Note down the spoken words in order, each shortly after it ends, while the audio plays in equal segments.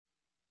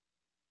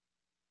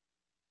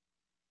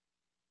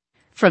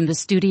From the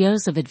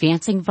studios of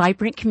Advancing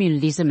Vibrant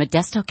Communities in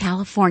Modesto,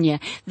 California,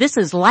 this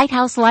is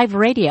Lighthouse Live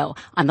Radio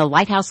on the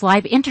Lighthouse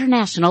Live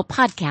International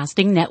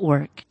Podcasting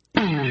Network.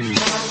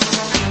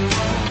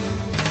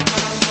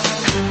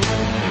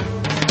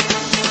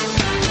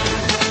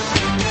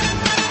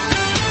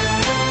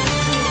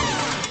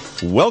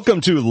 Welcome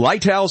to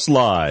Lighthouse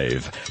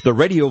Live, the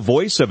radio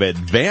voice of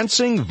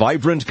Advancing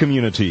Vibrant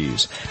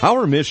Communities.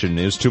 Our mission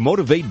is to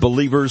motivate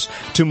believers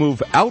to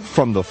move out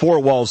from the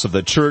four walls of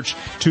the church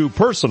to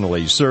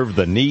personally serve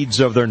the needs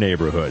of their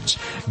neighborhoods.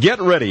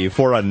 Get ready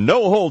for a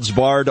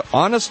no-holds-barred,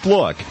 honest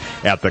look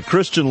at the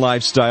Christian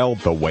lifestyle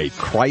the way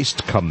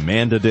Christ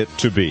commanded it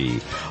to be.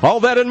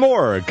 All that and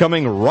more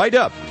coming right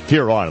up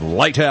here on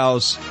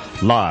Lighthouse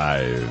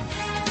Live.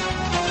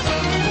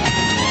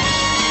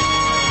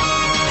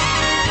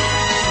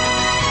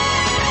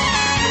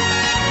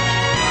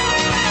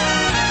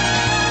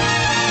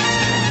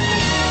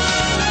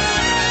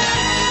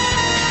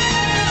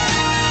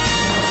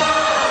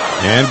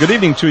 And good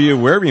evening to you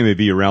wherever you may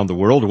be around the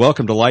world.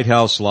 Welcome to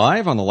Lighthouse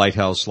Live on the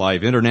Lighthouse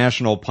Live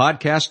International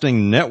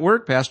Podcasting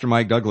Network. Pastor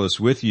Mike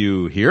Douglas with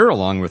you here,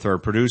 along with our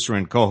producer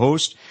and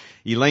co-host,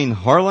 Elaine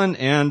Harlan,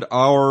 and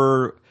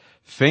our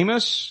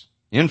famous,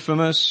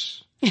 infamous,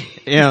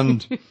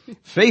 and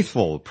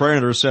faithful prayer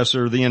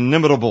intercessor, the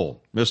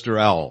inimitable Mr.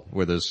 Al,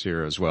 with us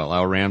here as well,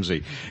 Al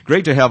Ramsey.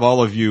 Great to have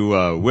all of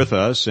you with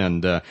us.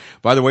 And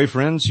by the way,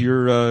 friends,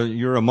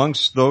 you're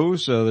amongst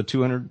those the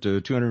 200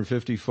 to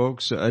 250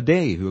 folks a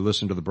day who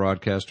listen to the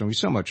broadcast, and we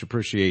so much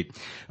appreciate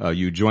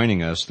you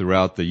joining us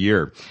throughout the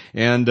year.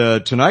 And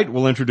tonight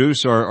we'll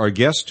introduce our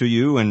guest to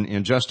you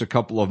in just a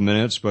couple of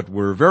minutes, but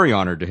we're very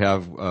honored to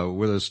have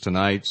with us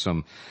tonight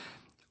some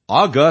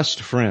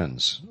august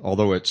friends.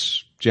 Although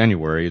it's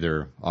January,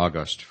 they're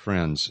August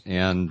friends,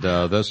 and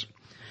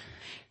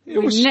it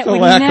was the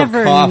lack of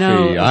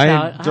coffee.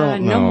 I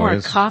don't know. No more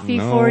coffee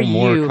for you.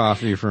 No more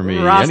coffee for me.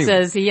 Ross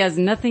says he has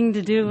nothing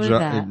to do with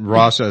that.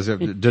 Ross says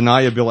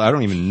deniability. I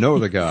don't even know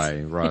the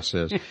guy. Ross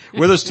says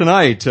with us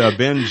tonight,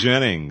 Ben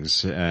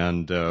Jennings,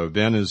 and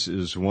Ben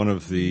is one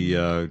of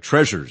the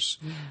treasures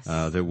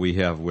that we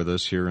have with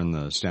us here in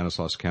the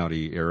Stanislaus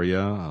County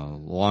area. A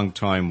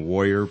longtime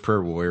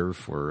prayer warrior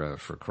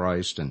for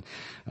Christ, and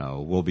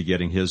we'll be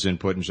getting his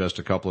input in just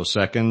a couple of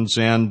seconds.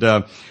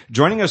 And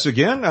joining us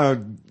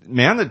again,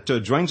 man that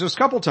joins us a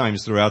couple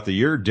times throughout the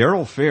year,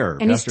 Darryl Fair.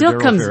 And Pastor he still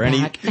comes Fair.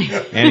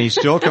 back. And he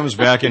still comes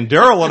back. And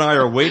Darryl and I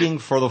are waiting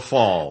for the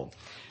fall.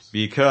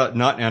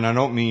 And I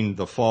don't mean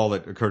the fall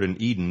that occurred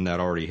in Eden, that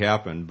already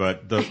happened,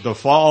 but the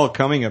fall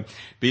coming up,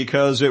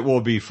 because it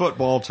will be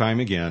football time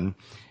again.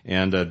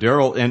 And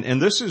Darryl,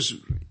 and this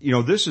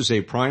is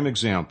a prime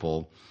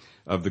example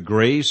of the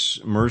grace,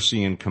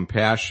 mercy, and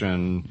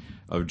compassion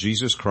of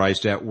Jesus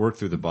Christ at work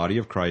through the body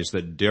of Christ,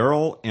 that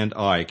Darryl and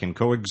I can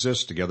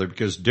coexist together,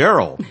 because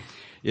Darryl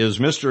is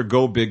Mr.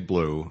 Go Big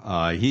Blue.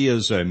 He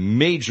is a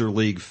major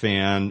league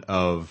fan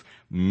of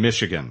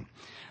Michigan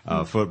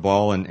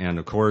football, and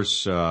of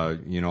course, I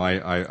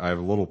have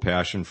a little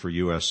passion for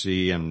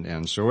USC,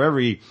 and so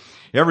every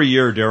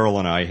year Darryl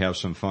and I have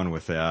some fun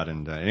with that.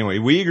 And anyway,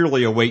 we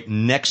eagerly await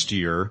next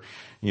year,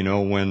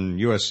 when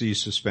USC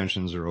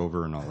suspensions are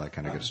over and all that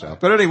kind of good stuff.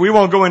 But anyway, we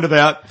won't go into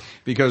that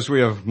because we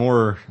have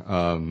more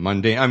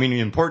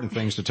important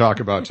things to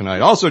talk about tonight.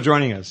 Also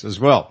joining us as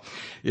well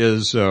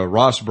is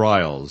Ross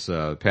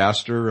Briles,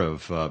 pastor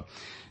of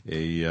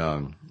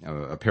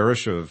a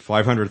parish of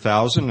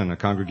 500,000 and a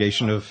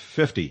congregation of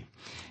 50.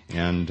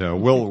 And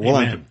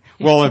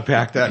we'll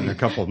unpack that in a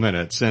couple of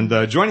minutes.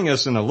 And joining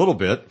us in a little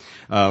bit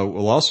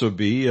will also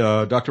be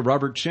Dr.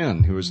 Robert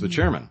Chin, who is the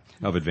chairman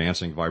of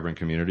Advancing Vibrant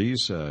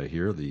Communities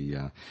here at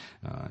the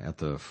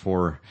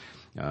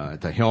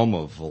helm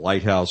of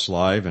Lighthouse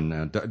Live.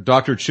 And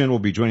Dr. Chin will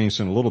be joining us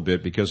in a little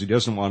bit because he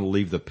doesn't want to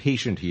leave the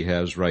patient he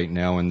has right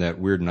now in that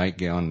weird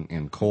nightgown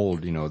and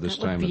cold, this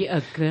time.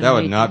 That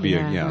would not be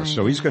right.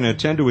 So he's going to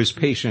attend to his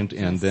patient,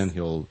 and then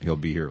he'll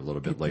be here a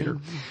little bit later.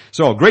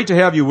 So great to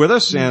have you with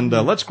us, and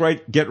let's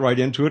get right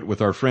into it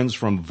with our friends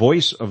from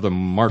Voice of the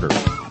Martyr.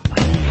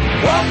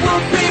 What will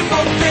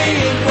people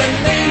think when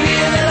they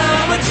hear that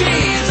I'm a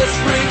Jesus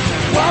freak?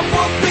 What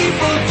will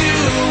people do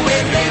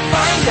when they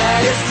find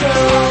that it's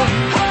true?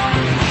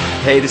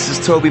 Hey, this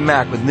is Toby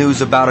Mack with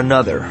news about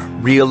another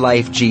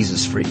real-life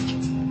Jesus freak.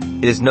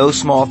 It is no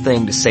small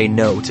thing to say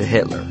no to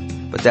Hitler,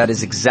 but that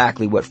is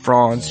exactly what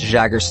Franz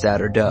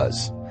Jagerstatter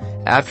does.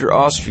 After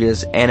Austria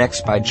is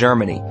annexed by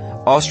Germany,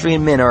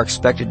 Austrian men are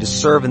expected to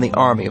serve in the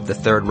army of the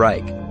Third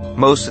Reich.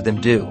 Most of them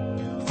do.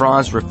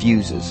 Franz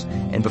refuses,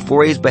 and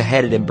before he is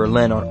beheaded in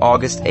Berlin on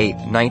August 8,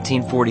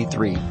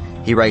 1943,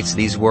 he writes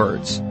these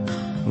words: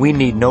 "We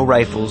need no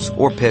rifles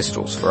or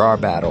pistols for our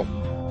battle,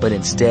 but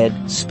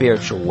instead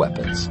spiritual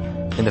weapons,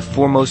 and the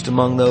foremost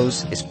among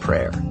those is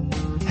prayer."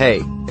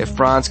 Hey, if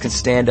Franz can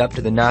stand up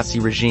to the Nazi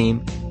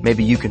regime,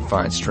 maybe you can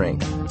find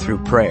strength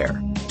through prayer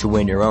to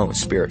win your own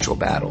spiritual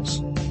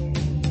battles.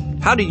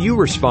 How do you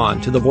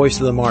respond to the Voice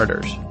of the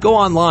Martyrs? Go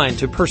online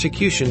to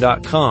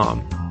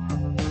persecution.com.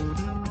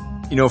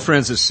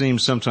 Friends, it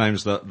seems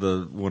sometimes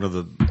the one of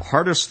the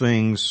hardest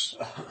things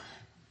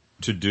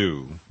to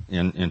do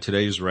in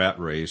today's rat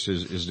race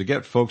is to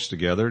get folks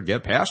together,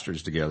 get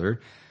pastors together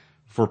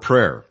for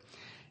prayer.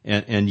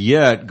 And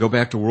yet, go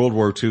back to World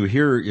War II,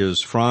 here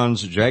is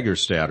Franz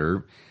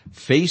Jagerstatter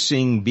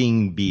facing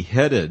being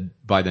beheaded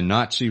by the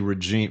Nazi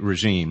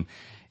regime.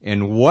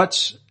 And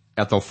what's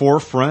at the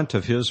forefront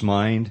of his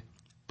mind?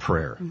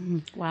 Prayer.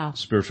 Mm-hmm. Wow.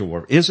 Spiritual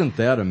warfare. Isn't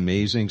that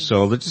amazing?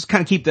 So let's just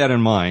kind of keep that in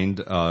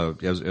mind,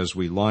 as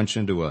we launch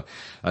into a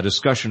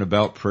discussion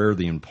about prayer,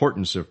 the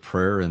importance of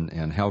prayer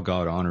and how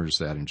God honors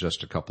that in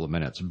just a couple of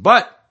minutes.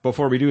 But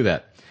before we do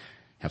that,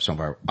 have some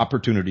of our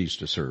opportunities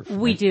to serve.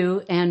 We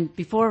do, and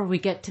before we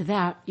get to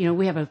that,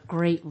 we have a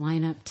great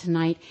lineup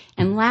tonight.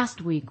 And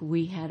last week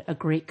we had a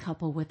great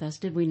couple with us,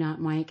 did we not,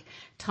 Mike?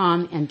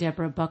 Tom and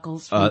Deborah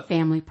Buckles from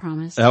Family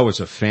Promise. That was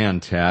a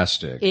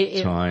fantastic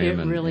time.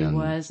 It really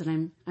was,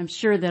 and I'm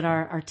sure that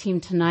our team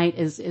tonight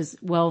is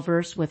well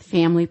versed with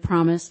Family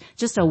Promise.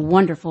 Just a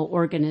wonderful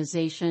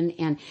organization,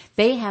 and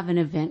they have an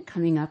event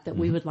coming up that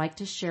we would like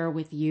to share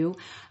with you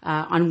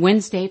on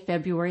Wednesday,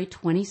 February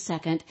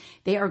 22nd.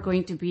 They are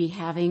going to be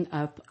having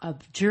a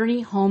Journey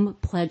Home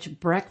Pledge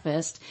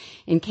breakfast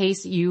in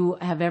case you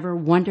have ever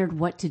wondered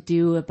what to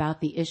do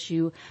about the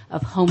issue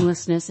of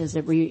homelessness as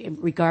it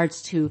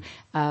regards to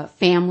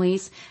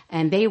families.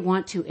 And they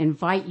want to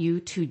invite you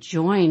to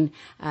join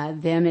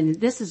them. And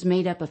this is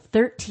made up of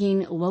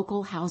 13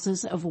 local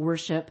houses of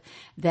worship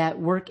that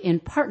work in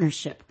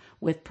partnership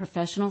with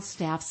professional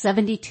staff.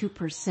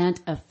 72%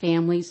 of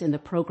families in the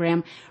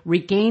program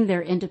regain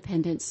their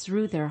independence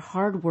through their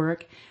hard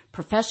work,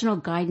 professional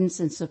guidance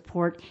and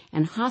support,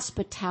 and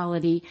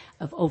hospitality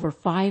of over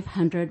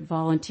 500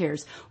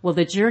 volunteers. Well,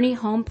 the Journey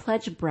Home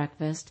Pledge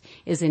Breakfast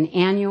is an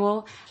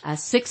annual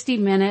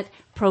 60-minute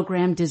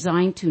program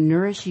designed to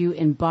nourish you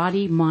in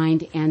body,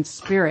 mind, and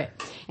spirit.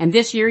 And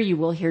this year you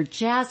will hear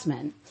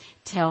Jasmine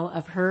tell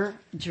of her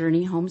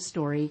journey home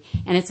story,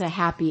 and it's a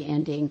happy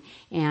ending.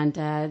 And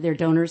their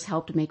donors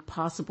helped make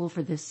possible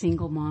for this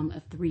single mom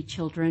of 3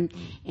 children,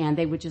 and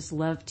they would just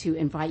love to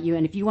invite you.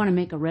 And if you want to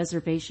make a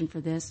reservation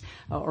for this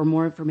or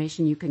more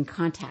information, you can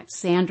contact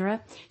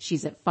Sandra.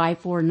 She's at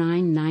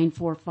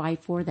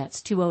 549-9454.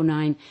 That's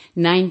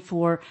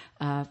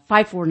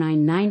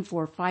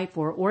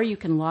 209-549-9454. Or you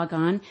can log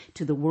on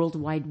to the World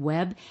Wide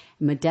Web,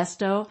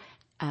 Modesto,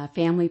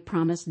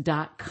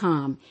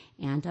 familypromise.com,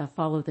 and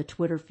follow the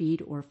Twitter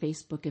feed or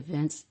Facebook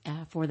events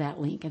for that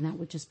link, and that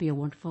would just be a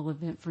wonderful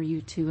event for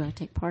you to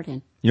take part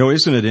in.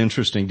 Isn't it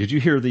interesting? Did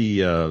you hear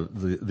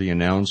the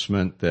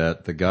announcement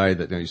that the guy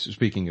that,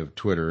 speaking of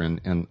Twitter,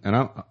 and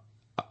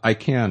I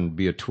can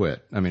be a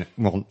twit. I mean,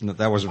 well,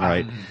 that wasn't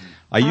right.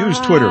 I use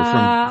Twitter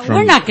from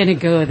we're not going to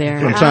go there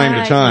from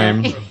time to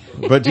time.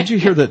 But did you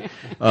hear that?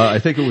 I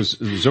think it was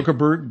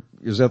Zuckerberg.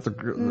 Is that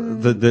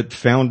that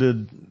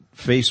founded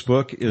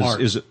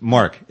Facebook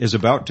Mark is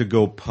about to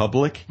go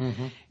public,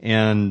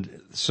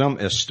 and some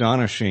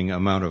astonishing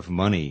amount of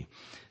money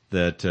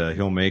that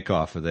he'll make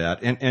off of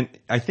that. And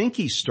I think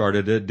he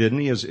started it, didn't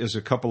he, as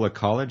a couple of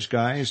college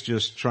guys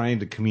just trying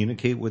to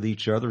communicate with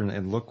each other,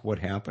 and look what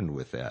happened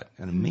with that.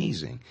 An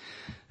amazing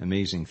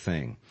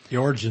thing. The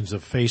origins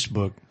of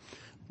Facebook,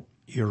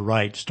 you're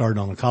right, started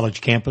on a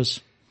college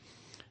campus,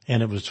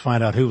 and it was to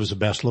find out who was the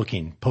best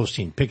looking,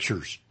 posting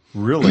pictures.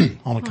 Really?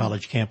 On a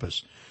college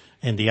campus.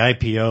 And the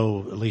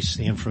IPO, at least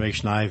the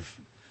information I've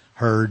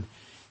heard,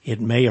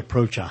 it may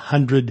approach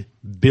 $100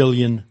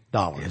 billion.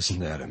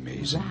 Isn't that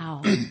amazing?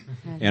 Wow.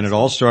 And it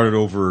all started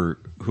over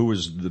who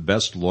was the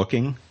best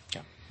looking?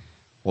 Yeah.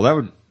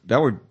 Well,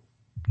 that would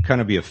kind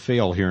of be a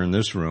fail here in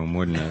this room,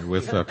 wouldn't it,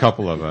 with a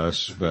couple of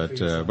us?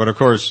 But of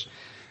course,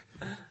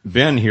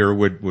 Ben here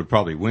would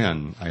probably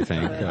win, I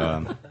think.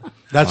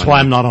 That's why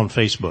I'm not on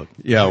Facebook.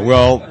 Yeah,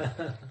 well,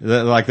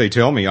 like they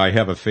tell me, I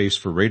have a face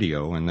for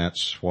radio, and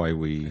that's why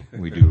we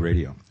do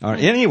radio.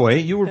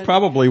 Anyway, you were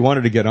probably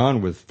wanted to get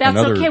on with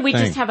another okay. We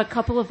thing. just have a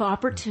couple of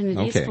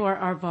opportunities for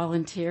our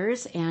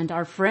volunteers, and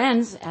our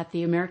friends at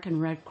the American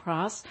Red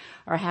Cross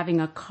are having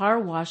a car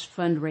wash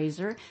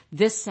fundraiser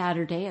this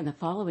Saturday and the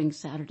following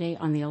Saturday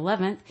on the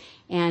 11th,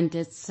 and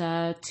it's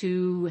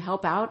to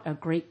help out a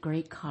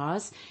great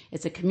cause.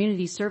 It's a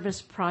community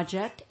service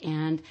project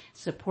and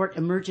support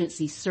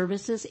emergency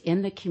services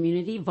in the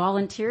community.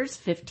 Volunteers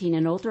 15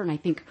 and older, and I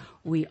think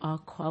we all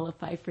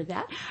qualify for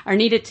that, are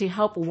needed to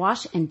help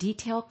wash and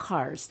detail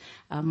cars.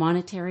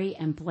 Monetary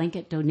and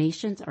blanket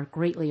donations are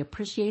greatly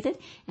appreciated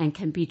and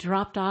can be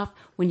dropped off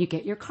when you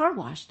get your car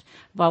washed.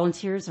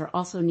 Volunteers are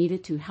also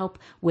needed to help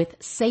with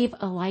Save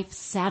a Life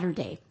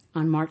Saturday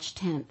on March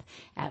 10th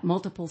at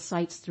multiple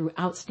sites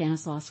throughout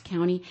Stanislaus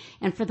County.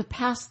 And for the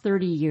past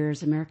 30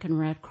 years, American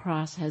Red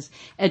Cross has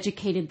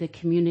educated the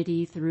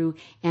community through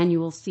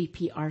annual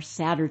CPR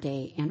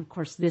Saturday. And of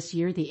course, this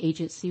year, the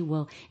agency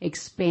will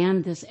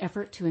expand this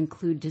effort to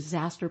include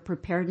disaster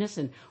preparedness,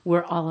 and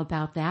we're all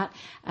about that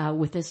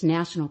with this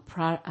national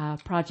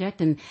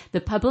project. And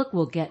the public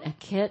will get a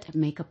kit,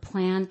 make a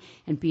plan,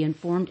 and be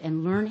informed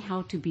and learn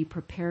how to be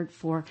prepared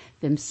for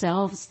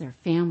themselves, their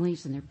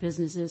families, and their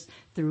businesses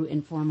through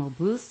informal demo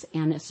booths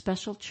and a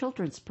special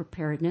children's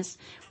preparedness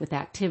with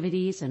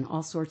activities and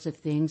all sorts of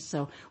things.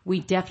 So we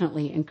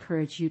definitely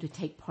encourage you to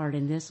take part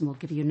in this, and we'll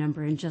give you a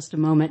number in just a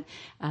moment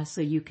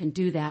so you can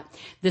do that.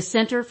 The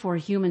Center for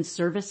Human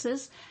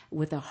Services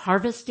with a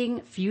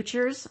Harvesting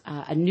Futures,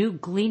 a new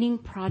gleaning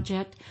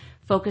project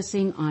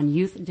focusing on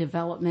youth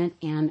development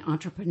and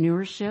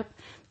entrepreneurship.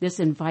 This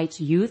invites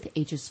youth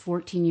ages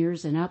 14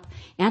 years and up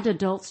and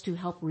adults to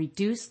help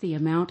reduce the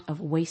amount of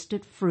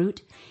wasted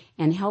fruit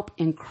and help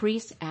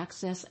increase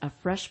access of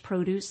fresh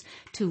produce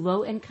to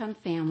low-income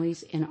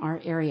families in our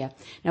area.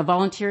 Now,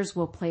 volunteers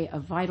will play a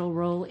vital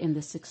role in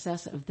the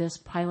success of this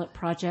pilot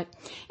project,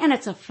 and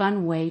it's a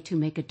fun way to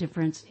make a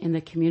difference in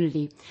the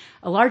community.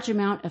 A large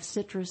amount of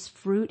citrus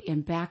fruit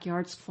in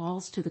backyards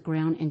falls to the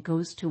ground and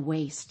goes to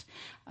waste,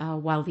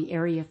 while the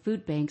area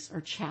food banks are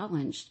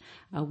challenged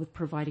with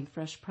providing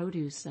fresh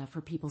produce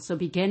for people. So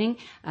beginning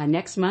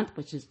next month,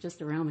 which is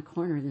just around the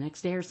corner, the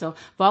next day or so,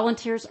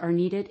 volunteers are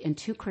needed in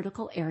two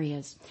critical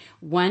areas.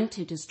 One,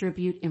 to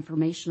distribute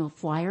informational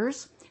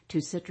flyers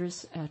to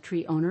citrus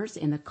tree owners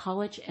in the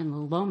College and La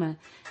Loma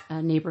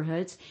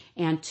neighborhoods,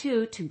 and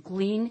two, to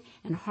glean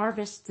and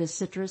harvest the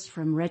citrus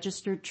from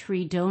registered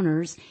tree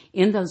donors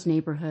in those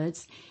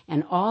neighborhoods.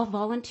 And all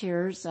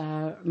volunteers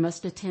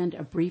must attend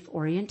a brief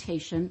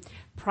orientation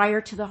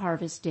prior to the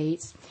harvest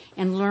dates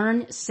and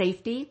learn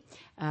safety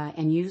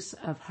and use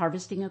of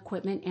harvesting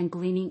equipment and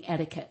gleaning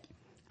etiquette.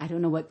 I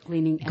don't know what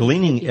gleaning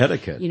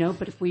etiquette. You know,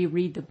 but if we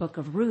read the book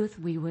of Ruth,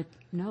 we would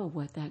know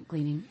what that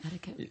gleaning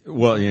etiquette.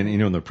 Well,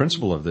 and the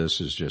principle of this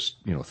is just,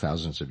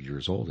 thousands of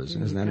years old.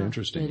 Isn't that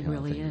interesting? It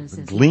really is.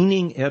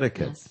 Gleaning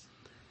etiquette. Yes.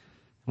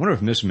 I wonder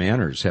if Miss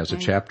Manners has a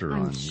chapter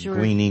on sure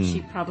gleaning.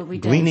 She probably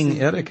does.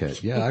 Gleaning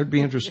etiquette. Yeah, I'd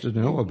be interested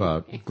to know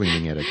about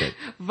gleaning etiquette.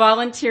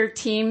 Volunteer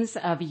teams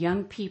of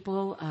young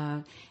people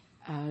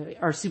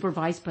are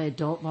supervised by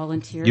adult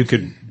volunteers. You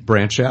could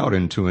branch out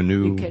into a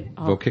new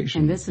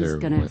vocation. And this is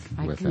going to,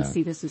 I can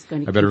see this is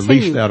going to continue. I better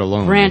leave that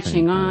alone.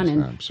 Branching on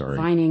and I'm sorry.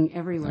 vining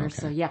everywhere. Okay.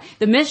 So yeah,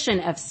 the mission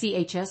of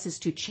CHS is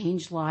to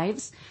change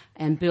lives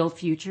and build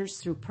futures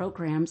through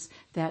programs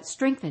that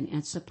strengthen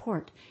and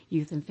support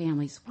youth and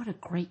families. What a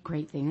great,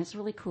 great thing. That's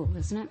really cool,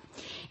 isn't it?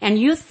 And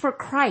Youth for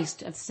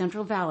Christ of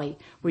Central Valley,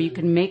 where you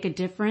can make a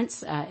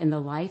difference in the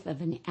life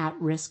of an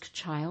at-risk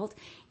child,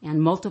 and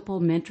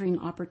multiple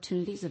mentoring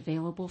opportunities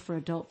available for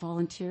adult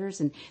volunteers.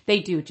 And they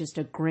do just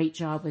a great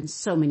job in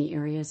so many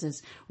areas,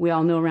 as we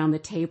all know around the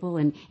table.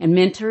 And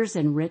mentors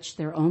enrich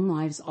their own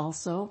lives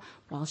also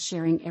while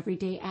sharing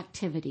everyday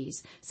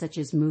activities such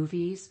as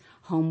movies,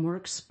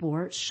 homework,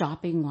 sports,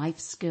 shopping, life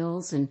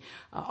skills, and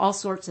all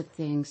sorts of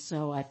things.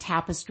 So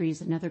Tapestry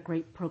is another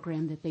great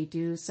program that they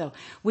do. So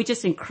we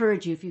just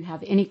encourage you, if you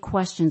have any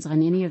questions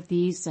on any of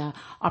these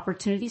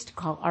opportunities, to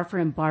call our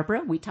friend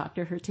Barbara. We talked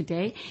to her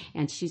today,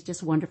 and she's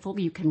just wonderful.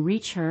 You can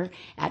reach her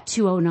at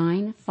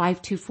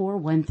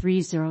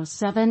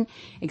 209-524-1307,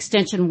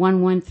 extension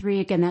 113.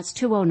 Again, that's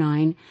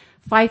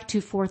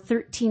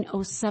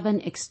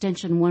 209-524-1307,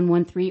 extension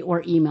 113,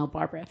 or email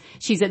Barbara.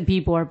 She's at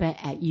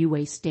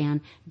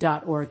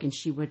bborba@uastan.org, and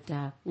she would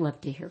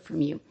love to hear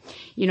from you.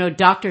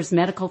 Doctors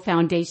Medical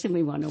Foundation,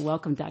 we want to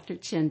welcome Dr.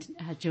 Chin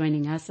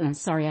joining us, and I'm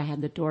sorry I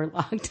had the door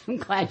locked. I'm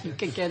glad you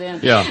could get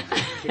in. Yeah.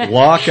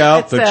 Lock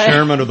out the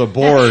chairman of the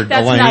board,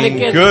 that's Elaine. Not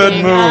a good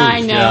move. I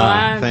know.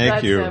 Yeah,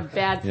 thank you. That's a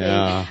bad thing.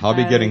 Yeah, I'll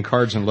be getting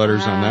cards and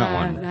letters on that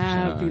one.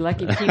 I'll be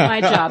lucky to keep my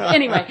job.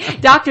 Anyway,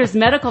 Doctors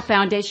Medical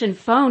Foundation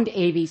phoned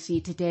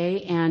AVC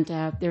today, and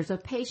there's a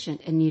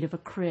patient in need of a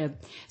crib.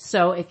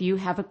 So if you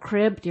have a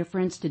crib, dear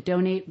friends, to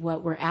donate,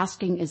 what we're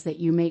asking is that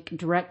you make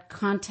direct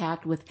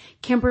contact with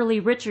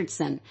Kimberly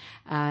Richardson,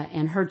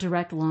 and her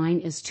direct line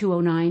is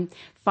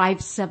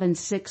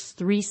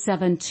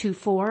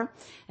 209-576-3724.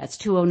 That's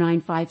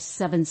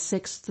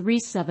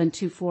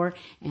 209-576-3724,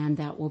 and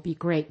that will be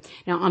great.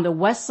 Now, on the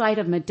west side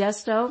of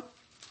Modesto,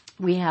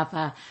 we have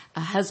a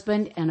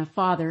husband and a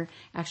father.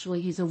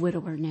 Actually, he's a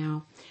widower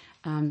now.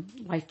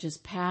 Wife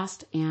just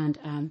passed, and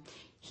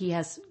he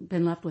has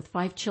been left with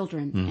 5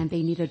 children, and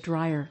they need a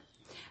dryer.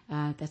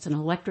 That's an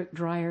electric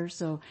dryer.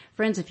 So,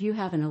 friends, if you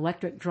have an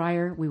electric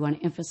dryer, we want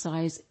to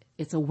emphasize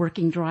it's a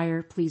working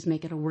dryer. Please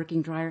make it a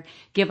working dryer.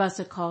 Give us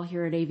a call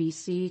here at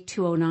ABC,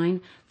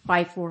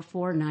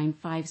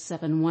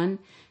 209-544-9571.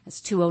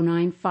 That's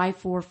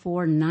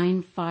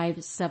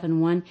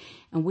 209-544-9571.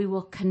 And we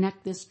will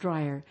connect this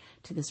dryer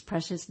to this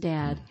precious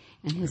dad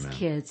and his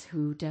kids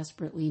who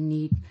desperately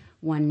need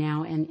one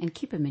now. And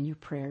keep him in your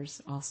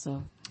prayers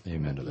also.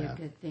 Amen to that.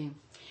 A good thing.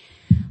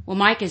 Well,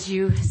 Mike, as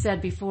you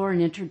said before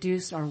and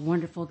introduced our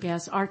wonderful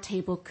guests, our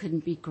table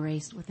couldn't be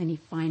graced with any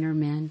finer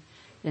men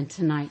than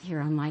tonight here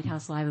on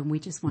Lighthouse Live, and we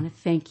just want to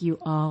thank you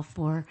all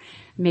for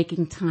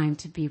making time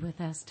to be with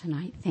us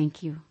tonight.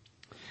 Thank you.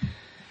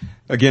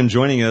 Again,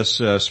 joining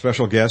us,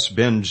 special guests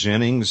Ben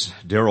Jennings,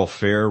 Darryl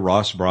Fair,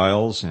 Ross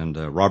Briles, and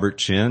Robert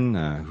Chin,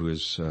 who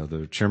is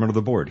the chairman of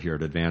the board here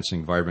at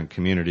Advancing Vibrant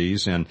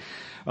Communities. And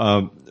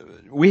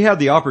we had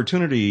the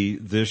opportunity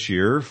this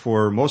year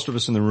for most of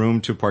us in the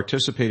room to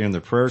participate in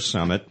the prayer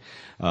summit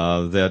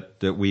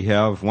that we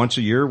have once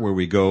a year, where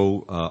we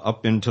go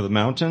up into the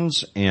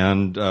mountains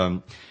and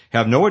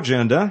have no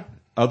agenda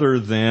other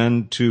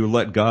than to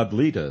let God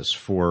lead us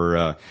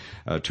for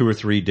 2 or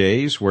 3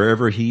 days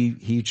wherever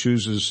He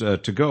chooses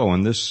to go.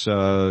 And this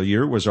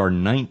year was our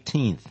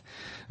 19th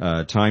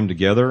time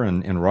together.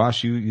 And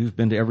Ross, you've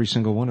been to every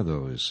single one of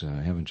those,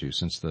 haven't you,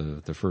 since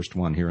the first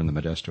one here in the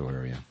Modesto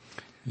area?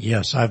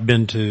 Yes, I've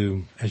been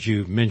to, as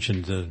you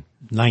mentioned, the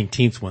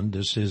 19th one.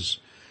 This is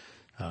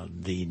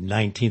the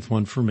 19th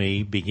one for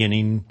me,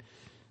 beginning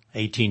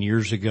 18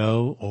 years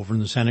ago over in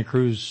the Santa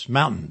Cruz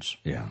Mountains.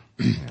 Yeah.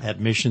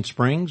 At Mission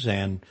Springs,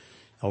 and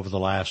over the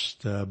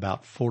last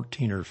about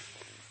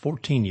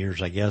 14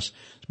 years, I guess,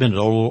 it's been at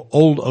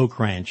Old Oak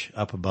Ranch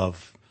up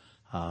above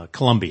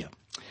Columbia.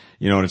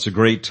 You know, and it's a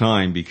great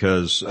time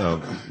because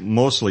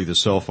mostly the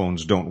cell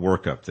phones don't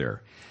work up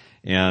there.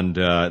 And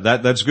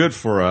that's good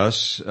for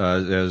us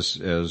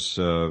as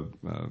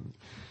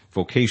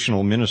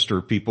vocational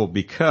minister people,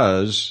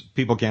 because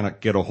people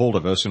cannot get a hold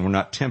of us and we're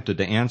not tempted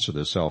to answer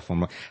the cell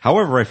phone.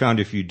 However, I found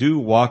if you do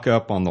walk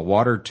up on the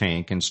water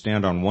tank and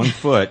stand on one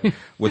foot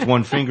with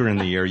one finger in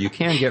the air, you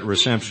can get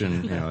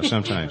reception,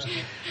 sometimes.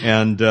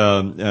 And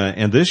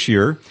this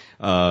year,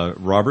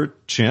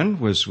 Robert Chin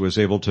was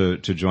able to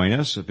join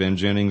us. Ben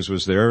Jennings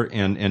was there,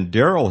 and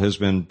Darryl has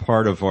been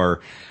part of our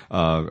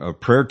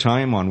prayer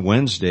time on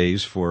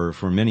Wednesdays for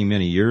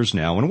many years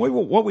now. And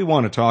what we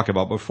want to talk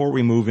about before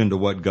we move into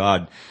what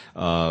God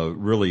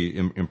really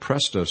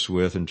impressed us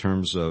with in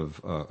terms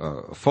of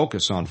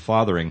focus on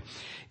fathering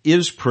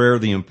is prayer,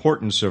 the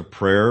importance of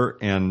prayer,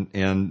 and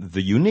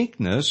the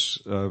uniqueness,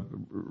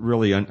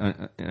 really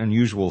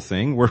unusual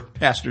thing where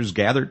pastors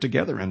gather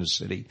together in a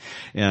city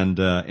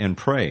and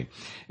pray.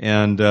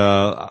 And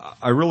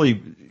I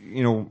really,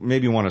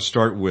 maybe want to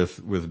start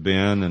with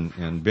Ben,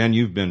 and Ben,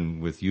 you've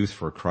been with Youth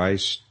for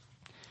Christ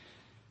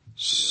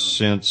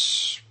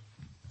since,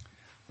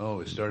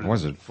 we started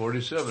was in it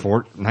 47.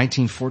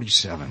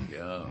 1947. Yeah.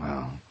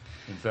 Wow.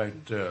 In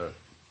fact,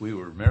 we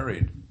were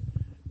married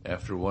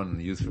after one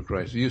Youth for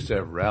Christ. We used to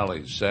have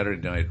rallies,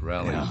 Saturday night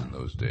rallies in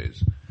those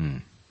days.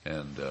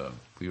 And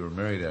we were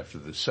married after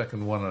the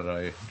second one that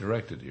I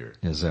directed here.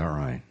 Is that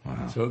right?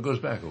 Wow. So it goes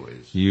back a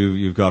ways.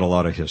 You've got a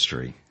lot of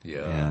history.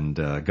 Yeah. And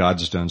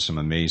God's done some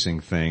amazing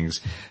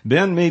things.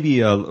 Ben,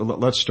 maybe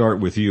let's start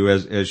with you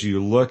as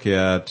you look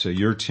at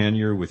your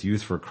tenure with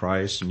Youth for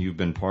Christ, and you've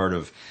been part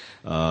of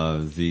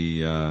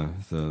the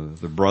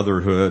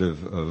brotherhood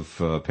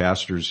of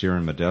pastors here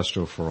in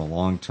Modesto for a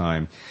long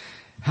time.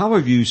 How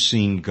have you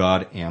seen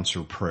God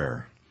answer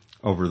prayer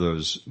over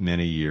those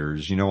many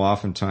years?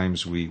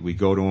 Oftentimes we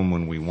go to Him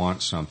when we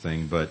want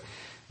something, but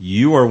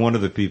you are one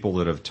of the people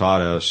that have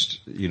taught us,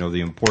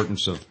 the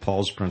importance of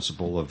Paul's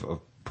principle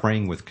of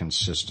praying with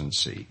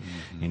consistency.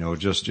 Mm-hmm.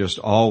 Just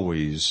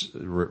always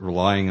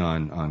relying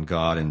on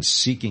God and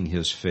seeking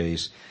His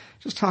face.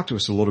 Just talk to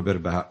us a little bit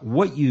about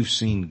what you've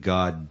seen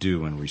God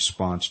do in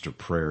response to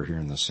prayer here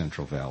in the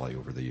Central Valley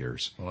over the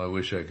years. Well, I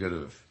wish I could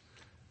have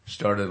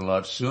started a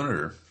lot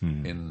sooner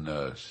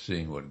in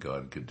seeing what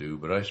God could do,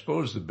 but I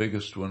suppose the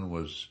biggest one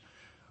was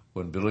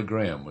when Billy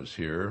Graham was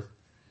here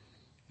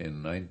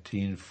in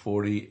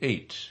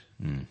 1948,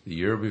 the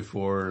year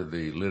before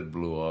the lid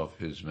blew off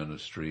his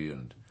ministry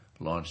and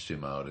launched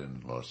him out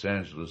in Los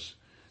Angeles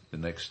the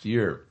next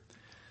year.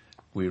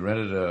 We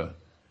rented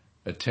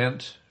a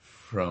tent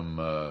from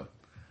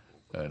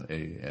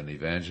an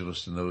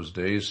evangelist in those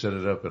days, set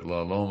it up at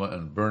La Loma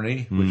and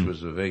Bernie, which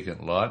was a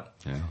vacant lot.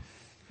 Yeah.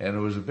 And it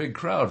was a big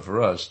crowd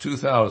for us,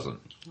 2,000.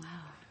 Wow.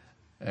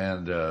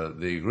 And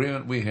the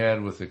agreement we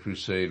had with the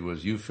crusade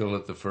was you fill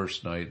it the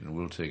first night and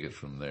we'll take it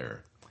from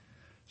there.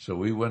 So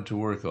we went to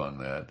work on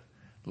that.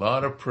 A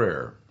lot of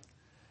prayer.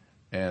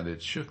 And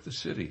it shook the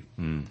city.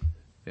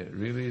 It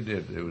really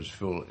did. It was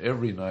full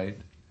every night.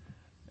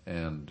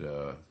 And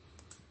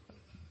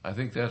I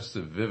think that's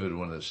the vivid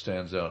one that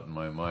stands out in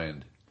my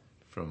mind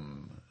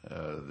from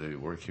the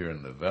work here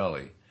in the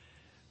Valley.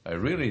 I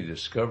really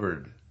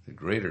discovered the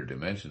greater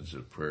dimensions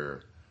of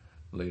prayer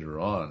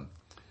later on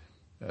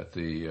at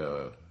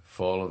the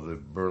fall of the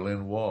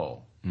Berlin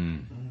Wall.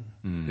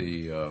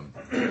 The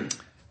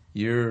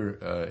year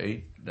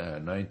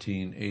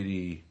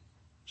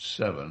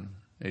 1987,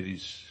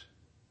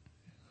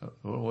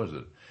 what was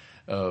it?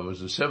 It was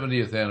the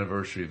 70th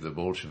anniversary of the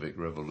Bolshevik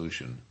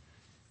Revolution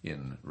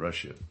in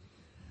Russia.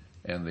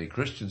 And the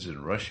Christians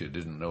in Russia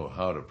didn't know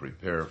how to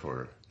prepare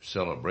for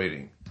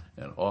celebrating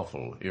an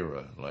awful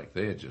era like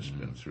they had just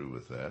been through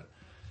with that.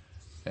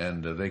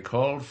 And they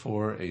called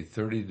for a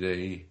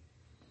 30-day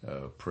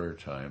prayer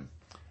time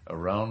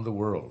around the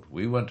world.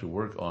 We went to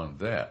work on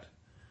that.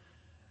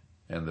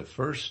 And the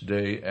first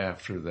day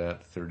after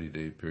that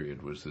 30-day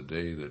period was the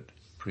day that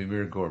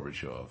Premier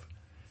Gorbachev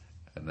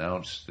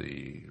announced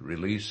the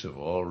release of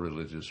all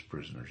religious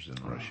prisoners in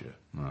Russia.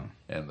 Wow.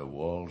 And the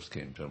walls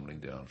came tumbling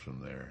down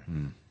from there.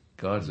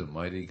 God's a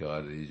mighty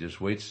God. He just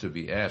waits to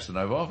be asked. And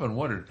I've often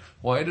wondered,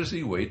 why does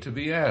He wait to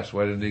be asked?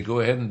 Why didn't He go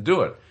ahead and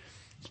do it?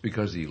 It's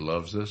because he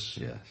loves us.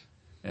 Yes.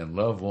 And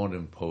love won't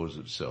impose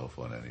itself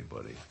on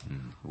anybody.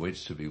 It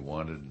waits to be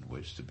wanted and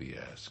waits to be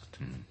asked.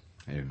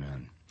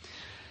 Amen.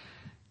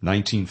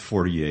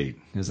 1948,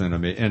 isn't it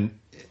amazing? And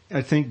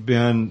I think,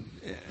 Ben,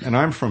 and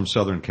I'm from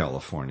Southern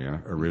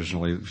California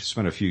originally,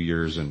 spent a few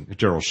years, and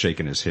Darryl's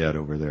shaking his head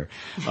over there,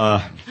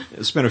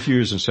 spent a few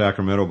years in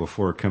Sacramento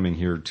before coming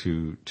here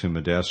to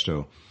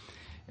Modesto.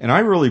 And I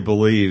really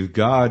believe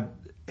God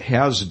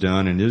has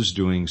done and is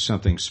doing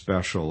something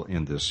special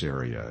in this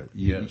area.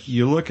 Yes.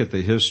 You look at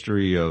the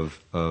history of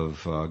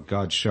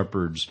God's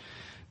shepherds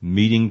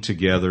meeting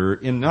together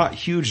in not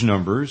huge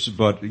numbers,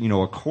 but,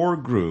 a core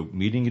group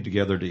meeting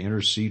together to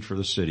intercede for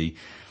the city.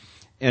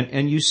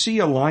 And you see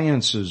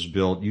alliances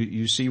built,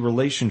 you see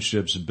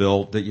relationships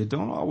built that you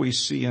don't always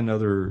see in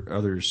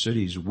other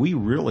cities. We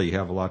really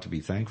have a lot to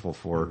be thankful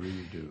for. We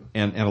really do.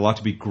 And a lot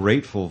to be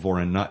grateful for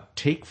and not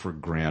take for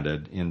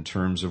granted in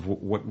terms of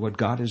what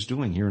God is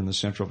doing here in the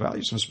Central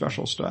Valley. Some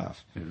special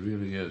stuff. It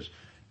really is.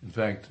 In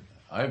fact,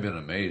 I've been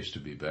amazed to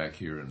be back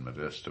here in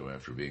Modesto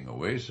after being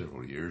away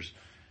several years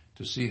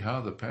to see how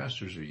the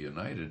pastors are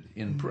united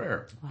in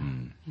prayer. Wow.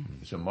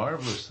 It's a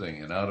marvelous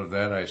thing. And out of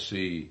that I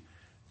see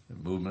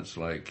movements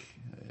like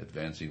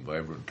Advancing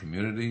Vibrant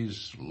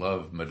Communities,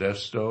 Love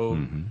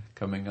Modesto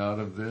coming out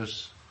of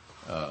this,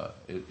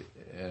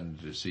 and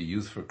to see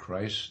Youth for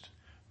Christ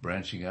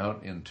branching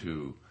out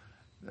into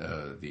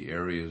the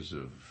areas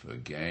of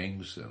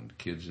gangs and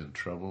kids in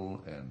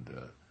trouble and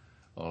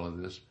all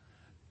of this.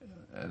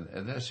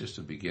 And that's just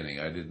the beginning.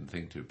 I didn't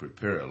think to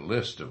prepare a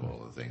list of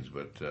all the things,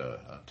 but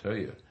I'll tell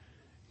you,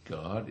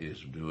 God is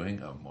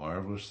doing a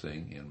marvelous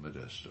thing in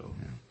Modesto.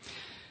 Yeah.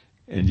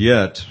 And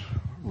yet,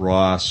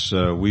 Ross,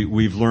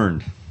 we've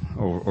learned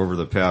over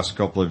the past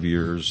couple of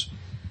years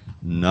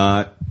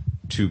not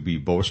to be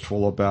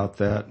boastful about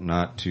that,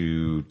 not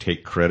to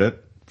take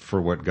credit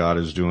for what God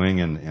is doing.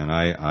 And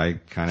I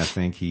kind of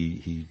think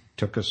he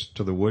took us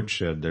to the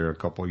woodshed there a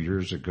couple of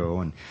years ago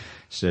and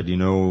said,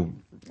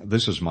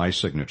 this is my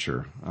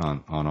signature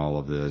on all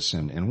of this.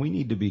 And we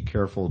need to be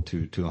careful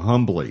to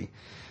humbly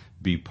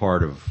be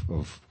part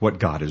of what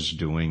God is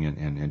doing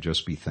and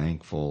just be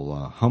thankful,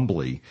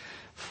 humbly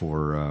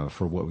for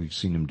what we've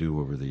seen him do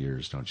over the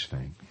years, don't you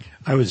think?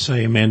 I would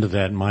say amen to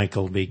that,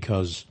 Michael,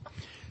 because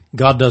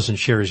God doesn't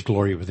share his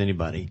glory with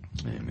anybody.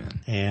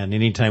 Amen. And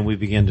anytime we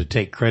begin to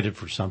take credit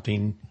for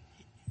something,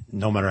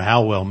 no matter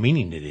how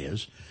well-meaning it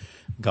is,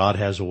 God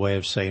has a way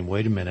of saying,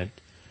 wait a minute,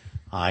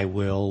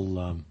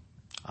 I'll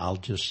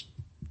just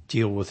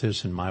deal with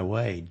this in my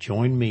way.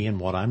 Join me in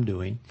what I'm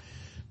doing,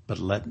 but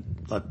let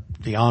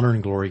the honor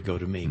and glory go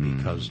to me,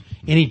 because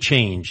any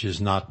change is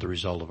not the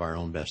result of our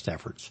own best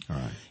efforts. All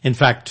right. In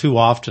fact, too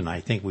often I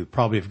think we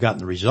probably have gotten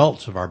the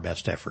results of our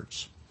best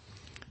efforts,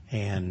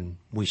 and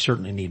we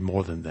certainly need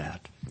more than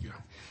that. Yeah.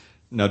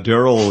 Now,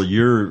 Darryl,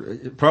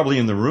 you're probably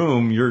in the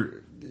room.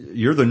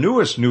 You're the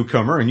newest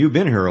newcomer, and you've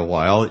been here a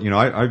while.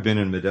 I've been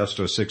in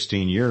Modesto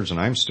 16 years, and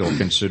I'm still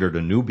considered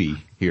a newbie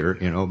here,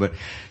 but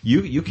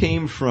you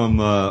came from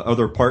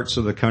other parts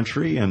of the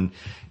country, and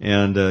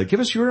give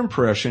us your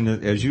impression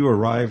as you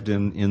arrived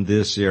in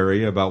this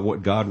area about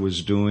what God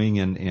was doing,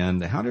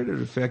 and how did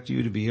it affect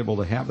you to be able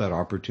to have that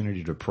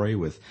opportunity to pray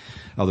with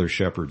other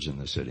shepherds in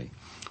the city?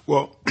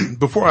 Well,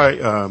 before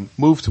I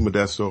moved to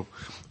Modesto,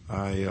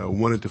 I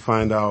wanted to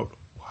find out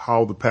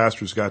how the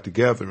pastors got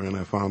together, and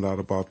I found out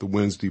about the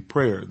Wednesday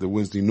prayer, the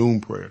Wednesday noon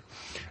prayer.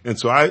 And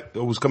so I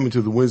was coming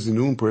to the Wednesday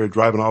noon prayer,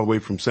 driving all the way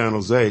from San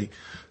Jose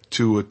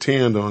to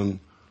attend on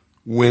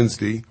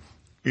Wednesday,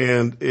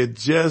 and it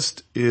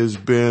just has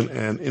been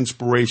an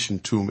inspiration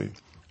to me.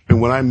 And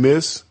when I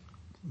miss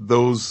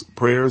those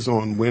prayers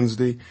on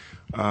Wednesday,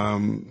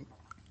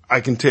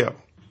 I can tell.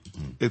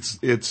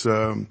 It's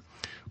one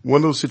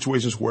of those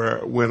situations where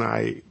when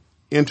I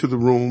enter the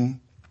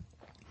room,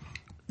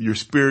 your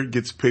spirit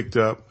gets picked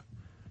up,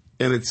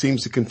 and it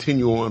seems to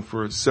continue on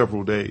for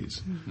several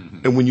days.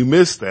 And when you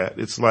miss that,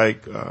 it's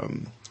like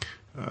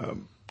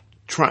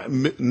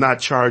not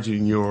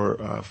charging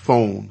your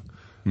phone,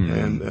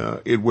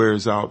 and it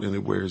wears out and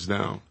it wears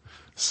down.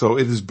 So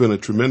it has been a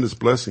tremendous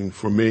blessing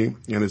for me,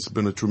 and it's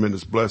been a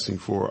tremendous blessing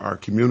for our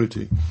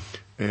community.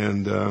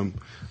 And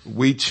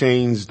we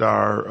changed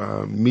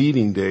our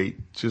meeting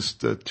date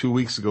just 2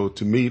 weeks ago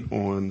to meet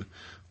on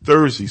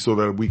Thursday so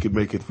that we could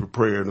make it for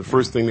prayer. And the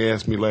first thing they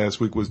asked me last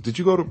week was, 2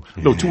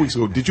 weeks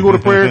ago, did you go to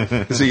prayer?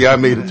 I said, yeah, I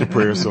made it to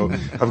prayer. So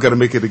I've got to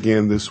make it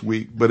again this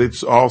week. But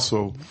it's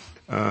also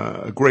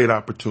a great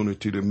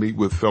opportunity to meet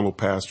with fellow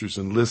pastors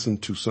and listen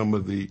to some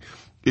of the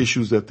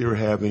issues that they're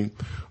having.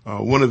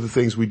 One of the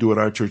things we do at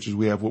our church is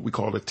we have what we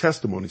call a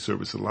testimony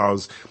service. It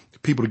allows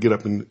people to get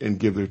up and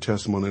give their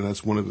testimony. And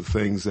that's one of the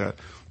things that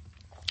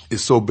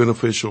is so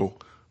beneficial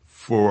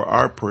for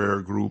our prayer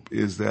group,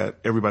 is that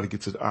everybody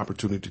gets an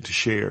opportunity to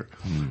share.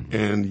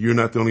 And you're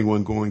not the only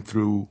one going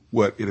through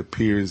what it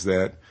appears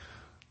that,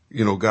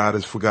 God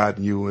has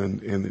forgotten you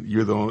and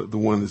you're the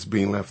one that's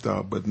being left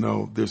out. But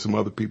no, there's some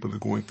other people that are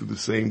going through the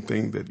same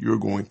thing that you're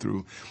going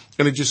through,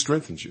 and it just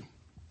strengthens you.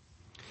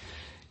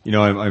 You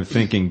know, I'm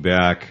thinking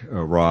back,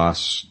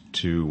 Ross,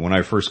 to when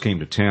I first came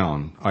to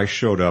town. I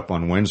showed up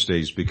on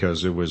Wednesdays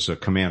because it was a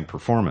command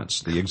performance.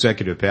 The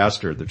executive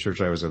pastor at the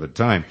church I was at the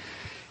time,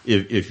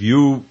 if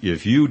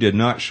you did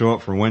not show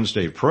up for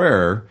Wednesday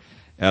prayer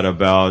at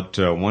about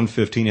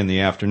 1:15 in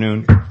the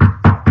afternoon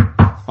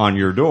on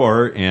your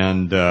door,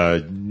 and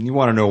you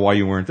want to know why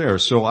you weren't there.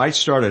 So I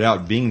started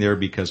out being there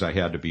because I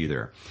had to be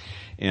there.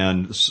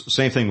 And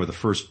same thing with the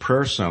first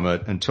prayer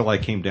summit until I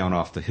came down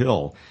off the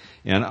hill.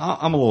 And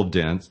I'm a little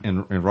dense,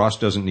 and Ross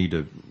doesn't need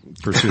to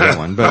pursue that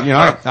one, but you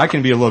know, I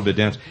can be a little bit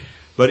dense.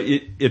 But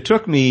it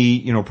took me,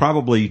 you know,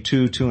 probably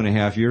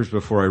 2.5 years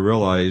before I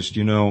realized,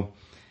 you know,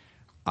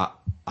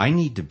 I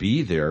need to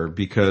be there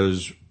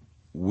because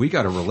we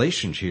got a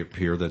relationship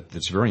here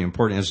that's very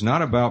important. It's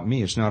not about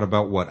me. It's not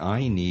about what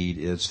I need.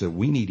 It's that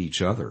we need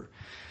each other.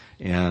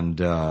 And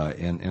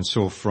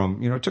so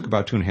from, you know, it took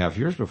about 2.5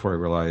 years before I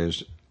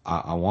realized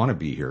I want to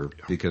be here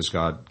because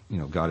God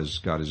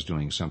is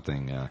doing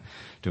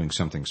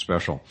something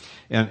special.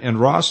 And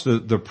Ross,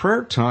 the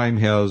prayer time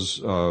has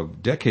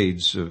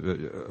decades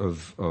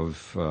of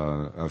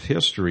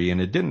history, and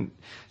it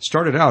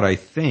started out, I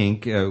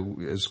think,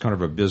 as kind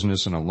of a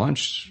business and a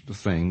lunch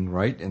thing,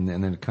 right? And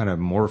then it kind of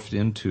morphed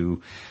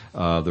into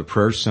the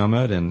prayer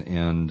summit,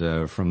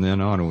 and from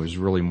then on, it was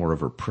really more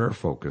of a prayer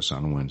focus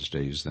on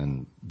Wednesdays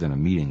than a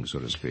meeting, so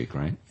to speak,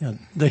 right? Yeah,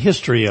 the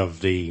history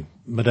of the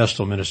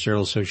Modesto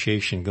Ministerial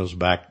Association goes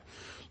back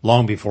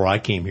long before I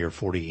came here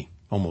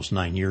almost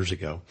 9 years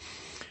ago.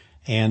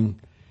 And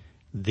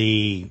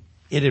it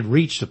had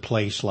reached a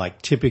place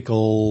like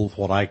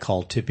what I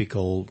call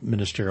typical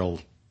ministerial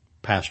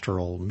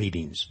pastoral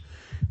meetings.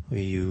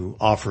 You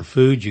offer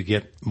food, you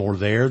get more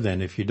there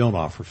than if you don't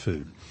offer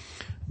food.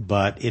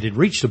 But it had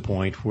reached a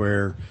point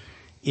where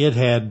it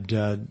had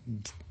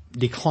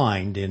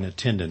declined in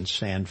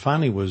attendance, and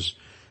finally was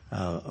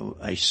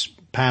a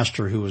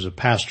pastor who was a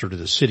pastor to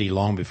the city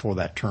long before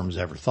that term was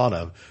ever thought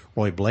of,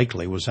 Roy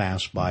Blakely, was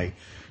asked by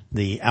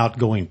the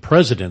outgoing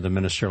president of the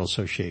Ministerial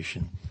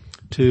Association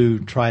to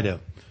try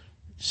to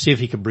see if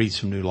he could breathe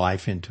some new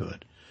life into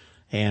it.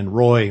 And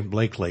Roy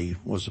Blakely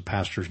was the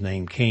pastor's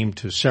name, came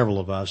to several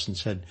of us and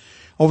said,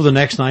 over the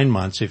next 9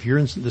 months, if you're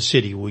in the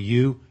city,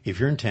 if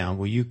you're in town,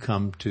 will you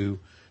come to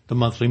the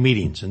monthly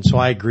meetings? And so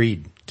I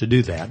agreed to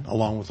do that,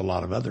 along with a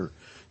lot of other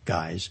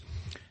guys.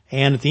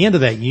 And at the end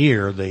of that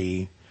year,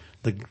 the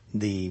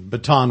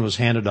baton was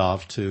handed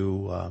off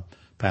to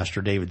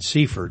Pastor David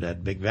Seaford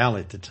at Big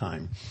Valley at the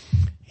time.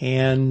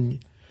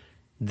 And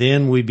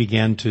then we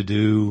began to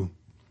do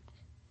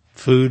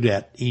food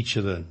at each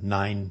of the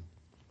 9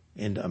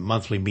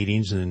 monthly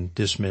meetings and then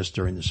dismissed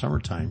during the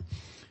summertime.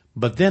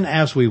 But then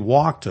as we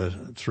walked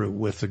through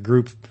with the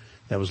group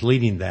that was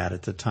leading that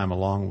at the time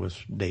along with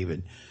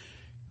David,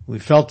 we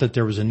felt that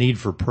there was a need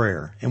for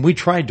prayer. And we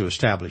tried to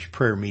establish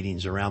prayer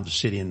meetings around the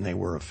city, and they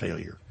were a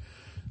failure.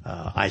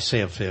 I say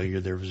a failure.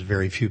 There was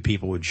very few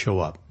people would show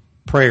up.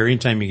 Prayer,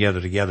 anytime you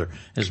gather together,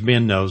 as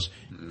Ben knows,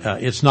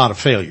 it's not a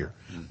failure.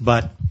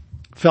 But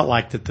felt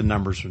like that the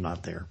numbers were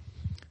not there.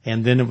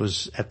 And then it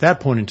was at that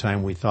point in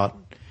time we thought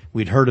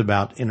we'd heard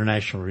about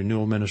International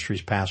Renewal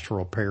Ministries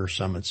pastoral prayer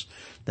summits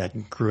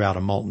that grew out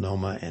of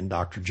Multnomah and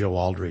Dr. Joe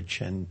Aldrich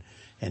and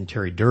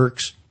Terry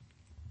Dirks.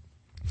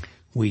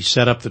 We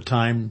set up the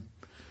time.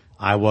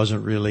 I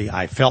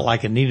felt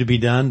like it needed to be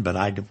done, but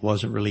I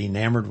wasn't really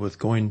enamored with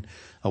going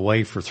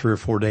away for 3 or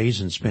 4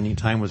 days and spending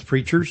time with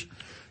preachers.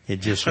 It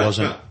just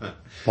wasn't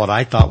what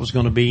I thought was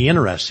going to be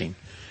interesting.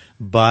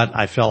 But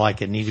I felt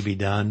like it needed to be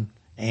done,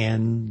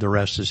 and the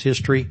rest is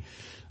history.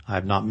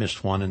 I've not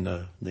missed one in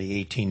the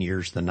 18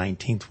 years, the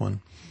 19th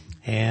one.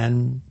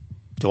 And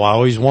do I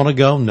always want to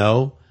go?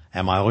 No.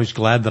 Am I always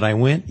glad that I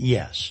went?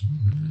 Yes.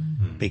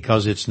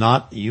 Because it's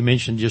not, you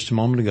mentioned just a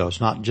moment ago,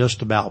 it's not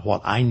just about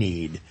what I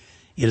need.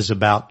 It is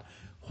about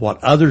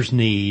what others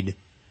need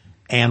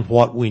and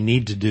what we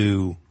need to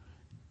do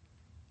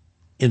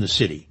in the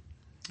city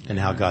and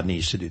how God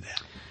needs to do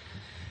that.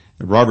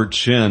 Robert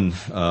Chin,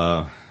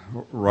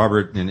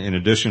 Robert, in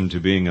addition to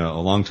being a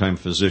longtime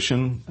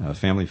physician, a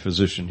family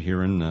physician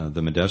here in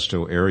the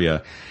Modesto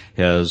area,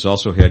 has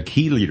also had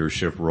key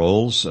leadership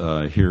roles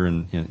here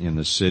in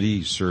the city.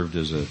 He served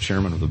as a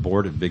chairman of the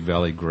board at Big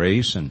Valley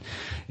Grace, and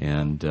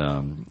each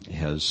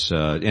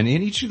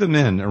of the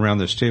men around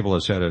this table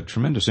has had a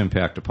tremendous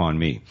impact upon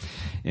me.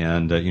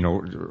 And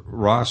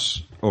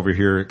Ross over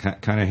here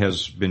kind of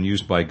has been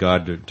used by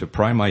God to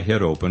pry my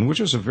head open, which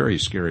is a very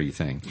scary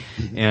thing,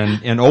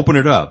 and open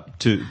it up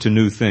to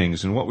new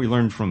things. And what we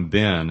learned from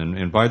Ben,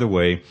 and by the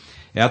way,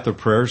 at the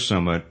prayer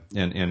summit,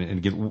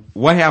 and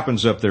what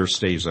happens up there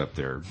stays up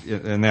there,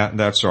 and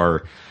that's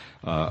our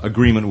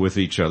agreement with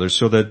each other,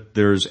 so that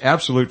there's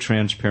absolute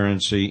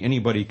transparency.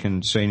 Anybody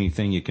can say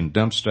anything. You can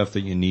dump stuff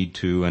that you need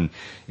to, and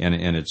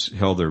it's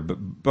held there.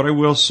 But I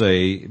will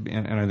say,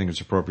 and I think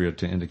it's appropriate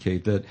to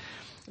indicate that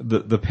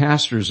the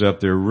pastors up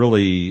there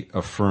really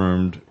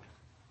affirmed,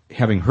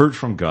 having heard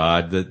from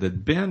God,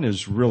 that Ben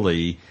is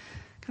really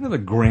kind of the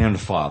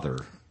grandfather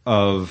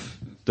of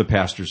the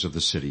pastors of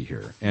the city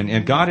here.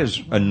 And God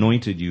has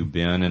anointed you,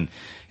 Ben, in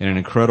an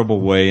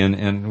incredible way.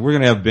 And we're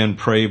going to have Ben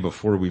pray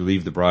before we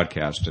leave the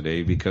broadcast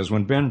today, because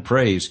when Ben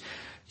prays,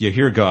 you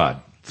hear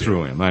God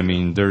through him. I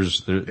mean,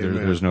 there's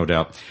no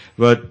doubt.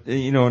 But,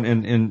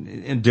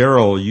 and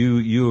Darryl,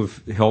 you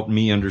have helped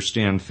me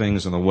understand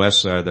things on the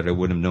west side that I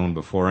wouldn't have known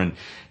before.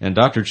 And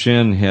Dr.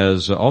 Chin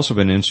has also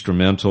been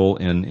instrumental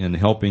in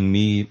helping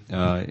me,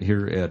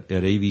 here at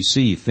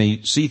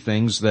AVC see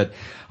things that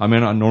I may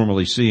not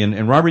normally see.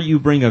 And Robert, you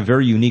bring a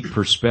very unique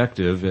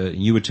perspective.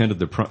 You attended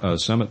the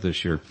summit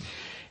this year.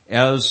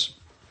 As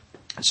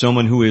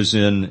someone who is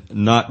in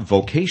not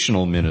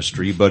vocational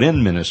ministry, but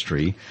in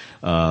ministry,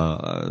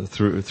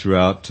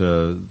 throughout,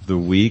 the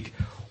week,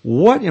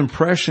 what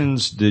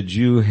impressions did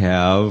you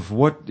have?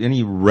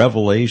 Any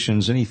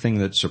revelations, anything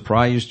that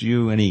surprised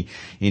you? Any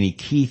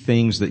key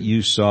things that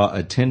you saw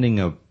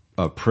attending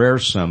a prayer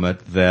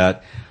summit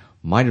that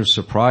might have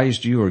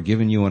surprised you or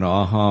given you an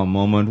aha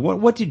moment?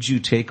 What did you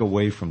take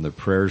away from the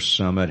prayer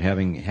summit,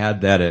 having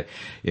had that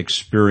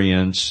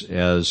experience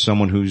as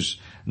someone who's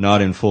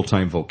not in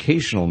full-time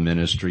vocational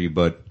ministry,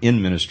 but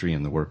in ministry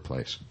in the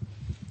workplace?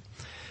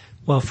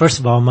 Well, first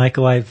of all,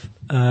 Michael, I've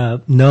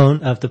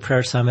known of the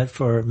Prayer Summit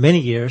for many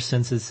years,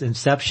 since its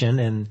inception,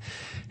 and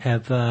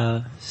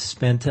have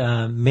spent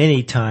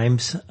many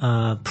times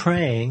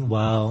praying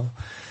while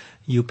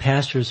you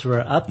pastors were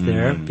up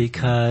there,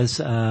 because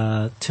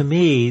to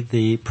me,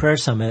 the Prayer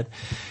Summit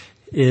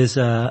is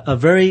a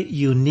very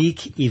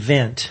unique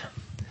event.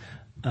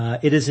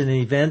 It is an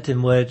event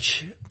in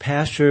which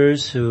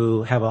pastors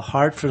who have a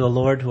heart for the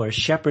Lord, who are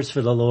shepherds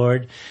for the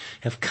Lord,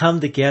 have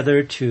come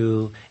together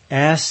to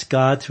ask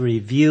God to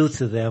reveal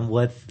to them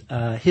what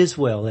His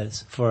will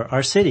is for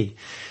our city.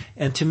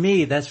 And to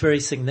me, that's very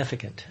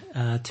significant.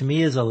 To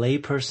me, as a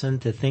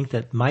layperson, to think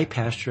that my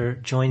pastor,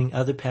 joining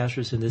other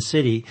pastors in the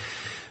city,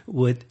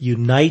 would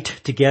unite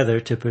together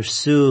to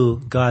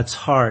pursue God's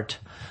heart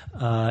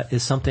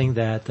is something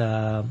that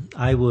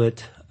I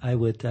would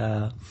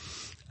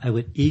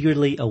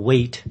eagerly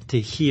await to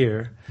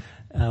hear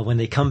when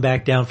they come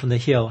back down from the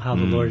hill, how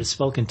the Lord has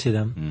spoken to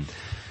them.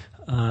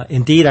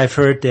 Indeed, I've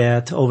heard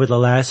that over the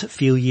last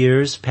few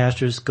years,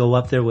 pastors go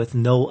up there with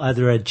no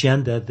other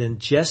agenda than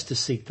just to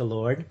seek the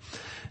Lord,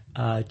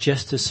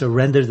 just to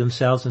surrender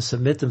themselves and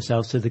submit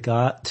themselves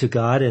to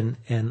God.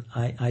 And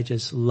I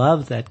just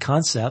love that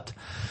concept.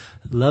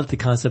 Love the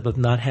concept of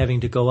not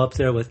having to go up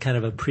there with kind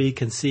of a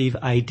preconceived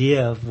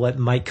idea of what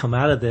might come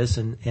out of this,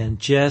 and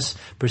just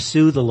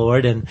pursue the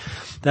Lord. And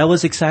that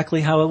was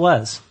exactly how it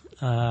was.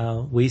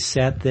 We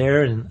sat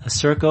there in a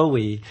circle.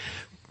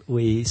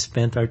 We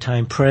spent our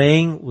time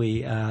praying.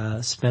 We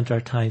spent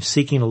our time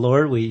seeking the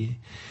Lord. We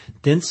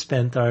didn't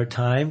spend our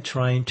time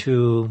trying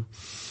to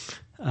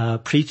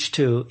preach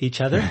to each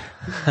other.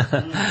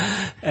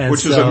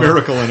 Which is a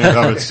miracle in and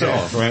of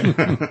itself,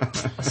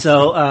 right?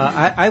 So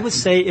I would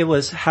say it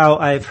was how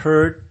I've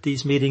heard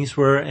these meetings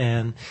were,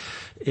 and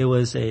it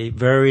was a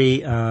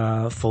very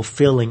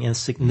fulfilling and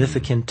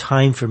significant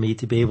time for me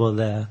to be able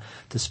to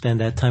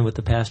spend that time with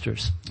the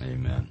pastors.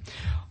 Amen.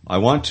 I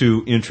want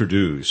to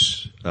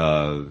introduce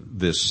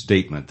this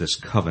statement, this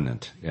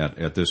covenant,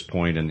 at this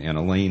point, and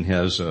Elaine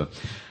has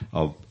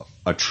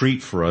a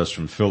treat for us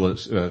from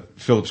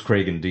Phillips,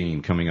 Craig, and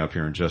Dean coming up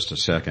here in just a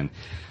second.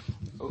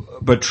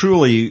 But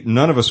truly,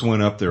 none of us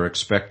went up there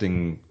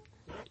expecting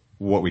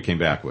what we came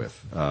back with.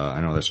 I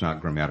know that's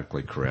not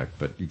grammatically correct,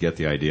 but you get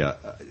the idea.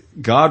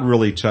 God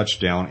really touched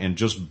down and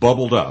just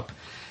bubbled up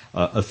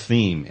a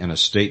theme and a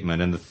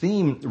statement, and the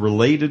theme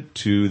related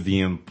to the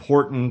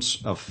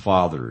importance of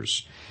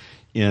fathers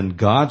in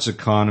God's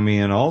economy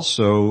and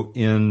also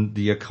in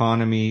the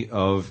economy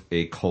of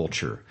a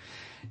culture.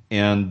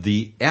 And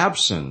the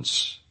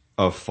absence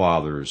of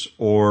fathers,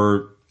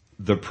 or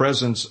the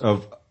presence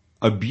of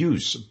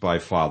abuse by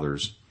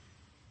fathers,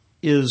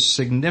 is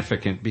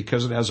significant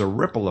because it has a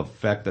ripple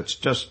effect that's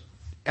just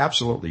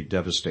absolutely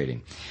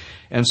devastating.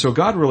 And so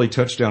God really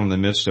touched down in the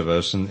midst of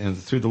us, and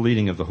through the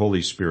leading of the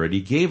Holy Spirit,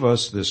 He gave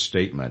us this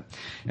statement.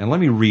 And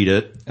let me read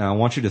it. I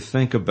want you to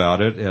think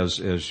about it as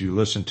you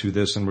listen to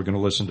this, and we're going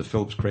to listen to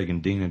Phillips, Craig,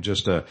 and Dean in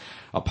just a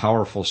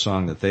powerful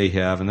song that they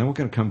have, and then we're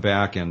going to come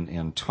back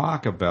and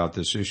talk about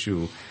this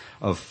issue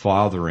of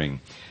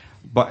fathering.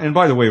 And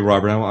by the way,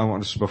 Robert, I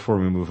want to, before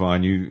we move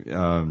on,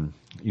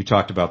 you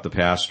talked about the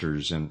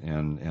pastors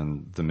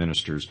and the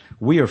ministers.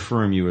 We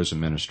affirm you as a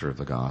minister of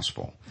the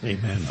gospel.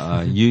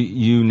 Amen.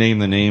 You name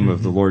the name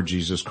of the Lord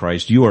Jesus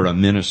Christ. You are a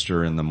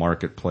minister in the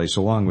marketplace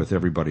along with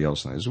everybody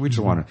else. We just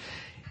want to,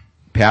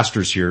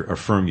 pastors here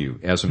affirm you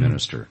as a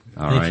minister.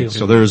 All Thank right. you.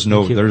 So there is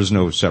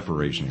no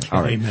separation here.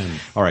 All right. Amen.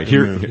 All right.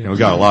 Here, we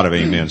got a lot of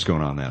amens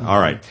going on then. All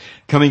right.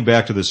 Coming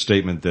back to the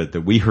statement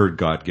that we heard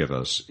God give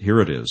us. Here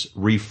it is.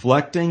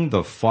 Reflecting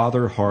the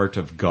father heart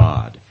of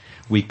God,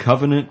 we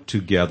covenant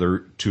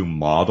together to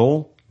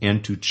model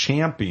and to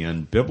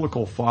champion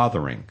biblical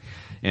fathering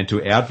and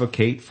to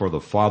advocate for the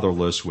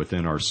fatherless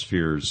within our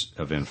spheres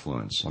of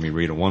influence. Let me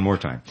read it one more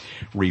time.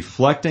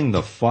 Reflecting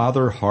the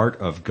father heart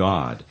of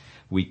God,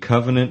 we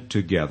covenant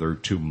together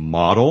to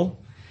model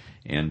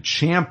and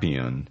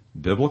champion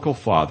biblical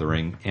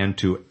fathering and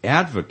to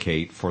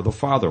advocate for the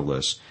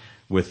fatherless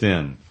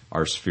within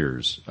our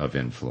spheres of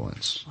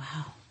influence.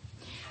 Wow.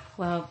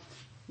 Well,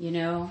 you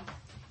know,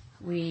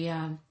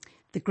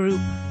 the group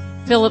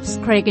Phillips,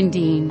 Craig, and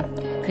Dean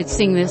could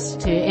sing this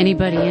to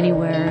anybody,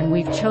 anywhere, and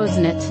we've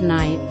chosen it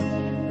tonight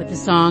with the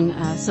song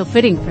so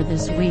fitting for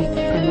this week,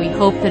 and we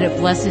hope that it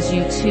blesses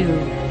you too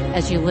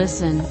as you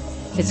listen.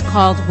 It's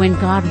called When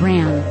God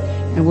Ran,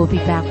 and we'll be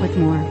back with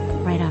more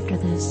right after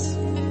this.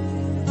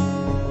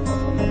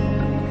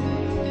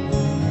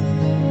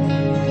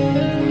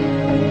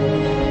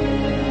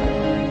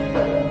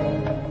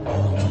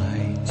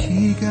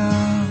 Almighty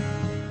God,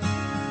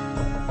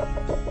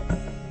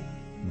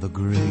 the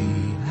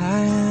great I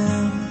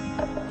am,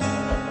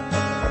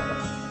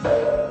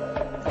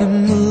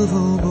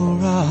 immovable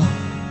rock,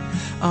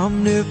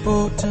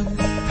 omnipotent,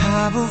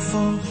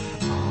 powerful,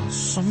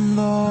 awesome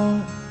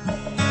Lord,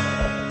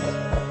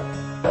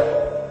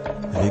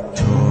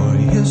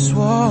 victorious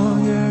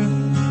warrior,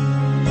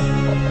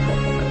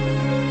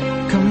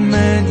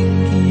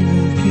 commanding King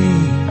of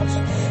Kings,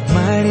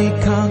 mighty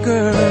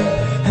conqueror,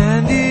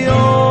 and the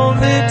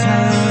only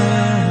time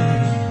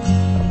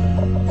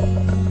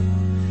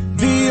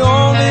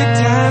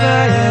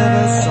I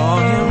ever saw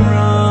him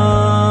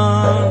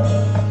run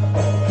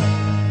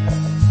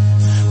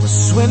was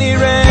when he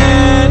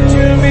ran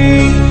to me.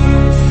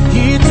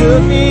 He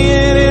took me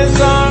in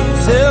his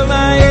arms, held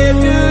my head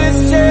to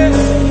his chest,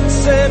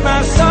 said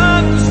my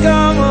son's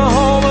come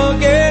home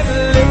again,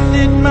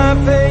 lifted my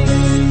face,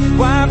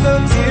 wiped the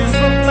tears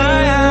from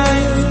my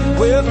eyes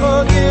with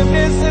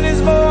forgiveness in his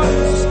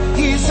voice.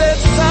 He said,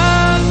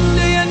 son,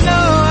 do you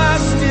know I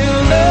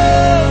still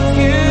love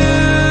you?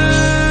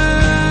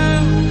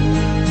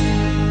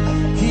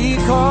 He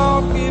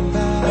caught me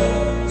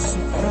by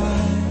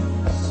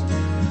surprise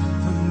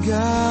when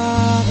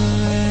God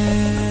ran.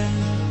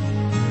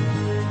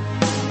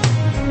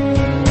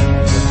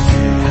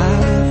 I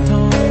left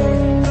home,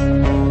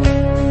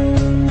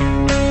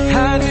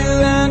 I knew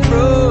I'd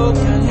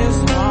broken his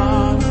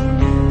heart.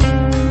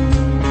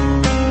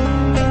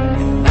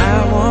 I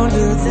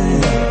wondered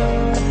then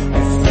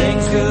if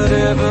things could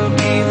ever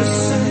be the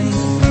same.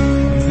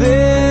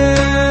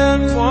 Then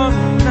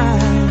one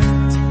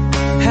night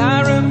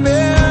I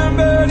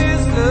remembered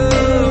his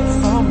love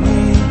for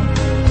me.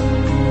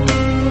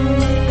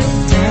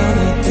 Down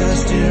a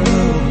dusty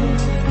road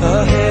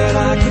ahead I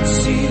could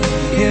see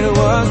it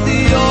was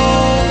the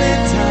only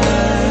time.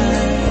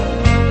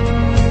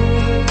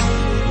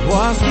 It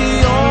was the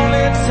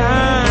only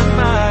time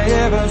I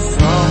ever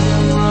saw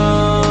him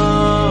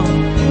run.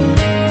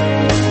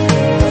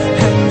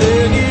 And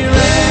then he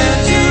ran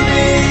to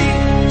me.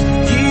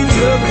 He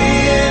took me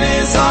in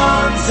his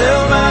arms,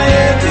 held my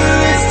head to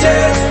his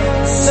chest,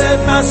 said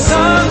my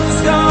son's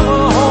come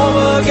home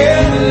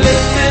again,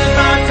 lifted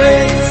my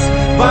face,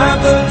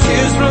 wiped the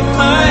tears from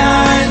my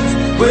eyes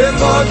with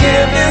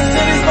forgiveness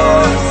in his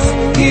voice.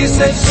 He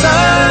said,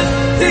 son,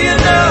 do you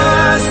know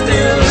I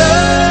still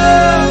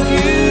love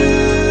you?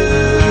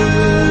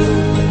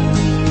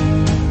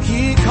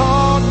 He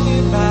caught me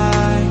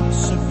by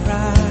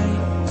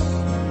surprise,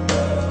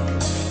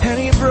 and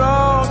he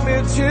brought me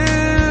to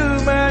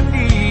my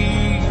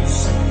knees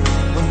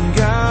when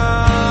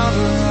God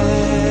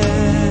ran.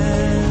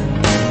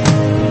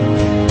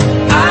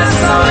 I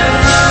saw him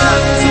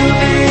run to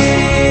me.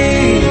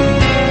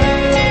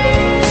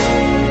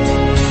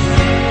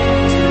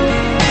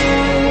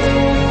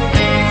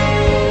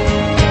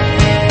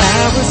 I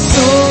was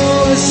so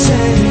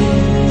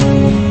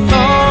ashamed,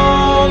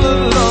 all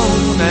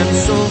alone and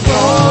so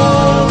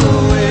far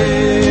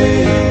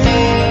away.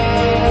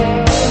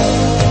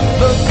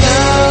 But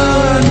now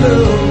I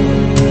know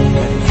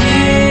that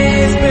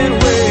he's been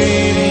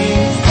waiting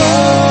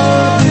for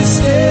this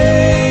day.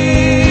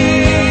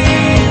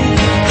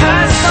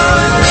 I saw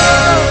him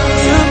run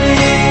to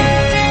me.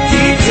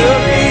 He took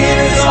me in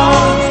his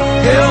arms,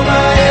 held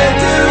my head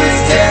to his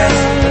chest,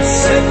 and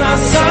said my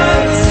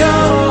son's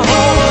come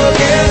home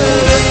again,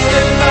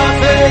 lifted my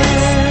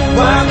face,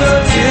 wiped the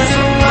tears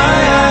from my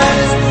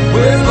eyes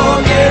with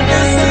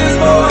forgiveness in his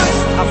voice.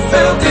 I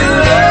felt his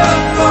love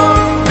for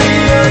me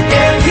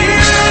again. He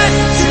ran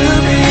to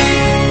me.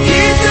 He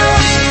took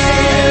me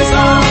in his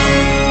arms,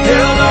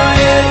 held my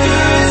head to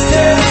his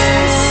chest,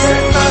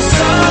 said my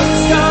son's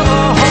come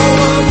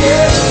home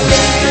again,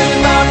 lifted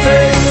my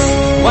face,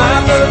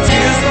 wiped the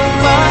tears from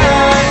my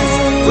eyes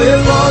with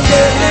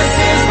forgiveness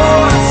in his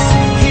voice.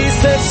 He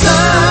said,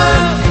 son,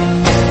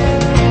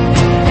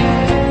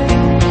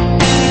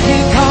 he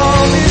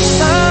called me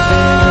son.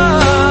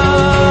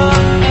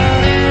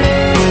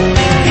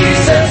 He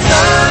said,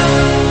 son,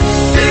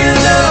 do you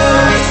know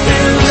I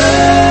still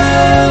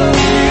love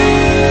you?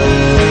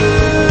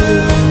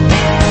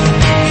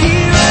 He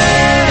ran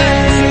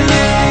to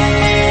me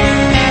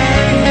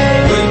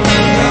when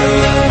God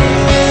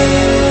ran.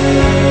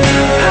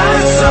 I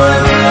saw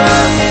him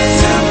run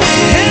to me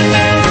and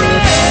I ran.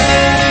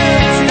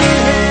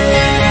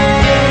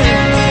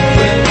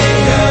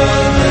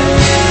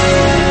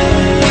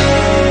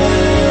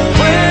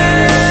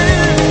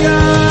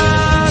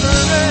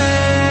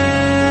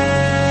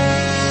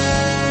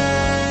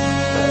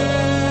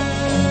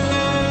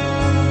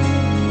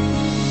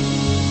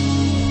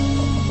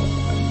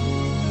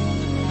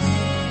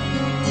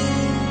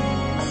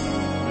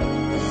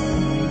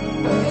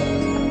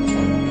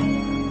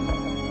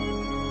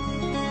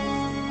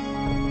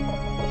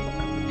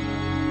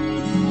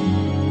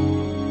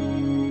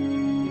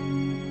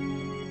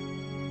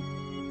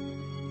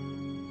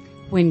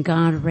 When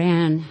God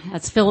Ran.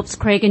 That's Phillips,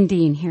 Craig, and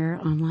Dean here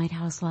on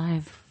Lighthouse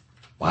Live.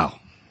 Wow.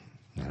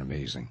 Isn't that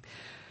amazing?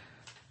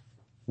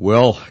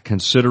 Well,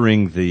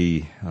 considering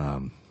the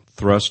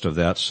thrust of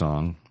that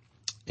song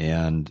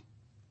and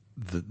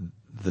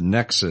the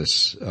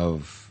nexus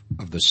of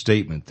the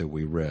statement that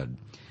we read,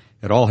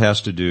 it all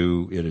has to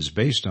do, it is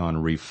based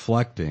on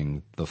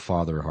reflecting the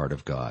Father heart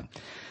of God.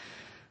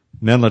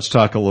 Men, let's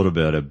talk a little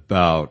bit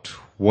about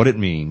what it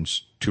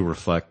means to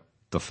reflect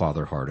the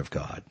Father heart of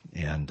God.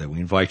 And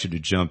we invite you to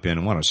jump in.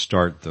 I want to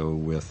start, though,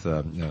 with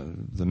the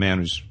man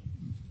who's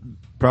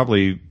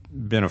probably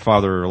been a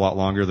father a lot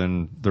longer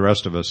than the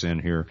rest of us in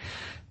here,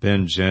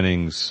 Ben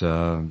Jennings.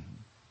 Ben,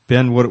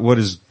 what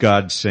is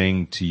God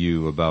saying to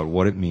you about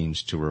what it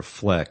means to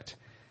reflect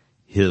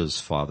His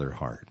Father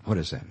heart? What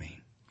does that mean?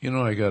 You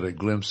know, I got a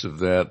glimpse of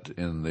that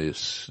in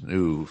this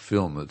new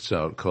film that's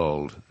out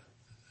called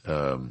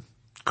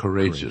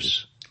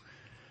Courageous,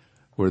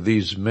 where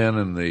these men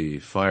in the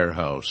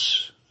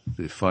firehouse,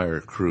 the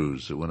fire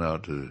crews that went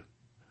out to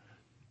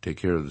take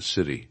care of the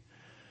city,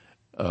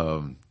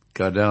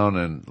 got down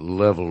and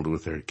leveled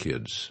with their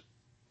kids,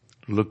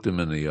 looked them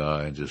in the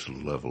eye and just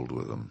leveled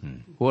with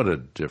them. What a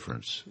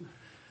difference.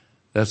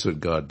 That's what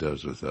God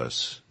does with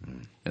us,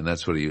 and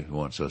that's what He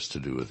wants us to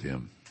do with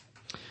Him.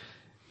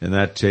 And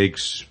that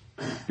takes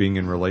being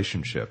in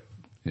relationship.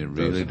 It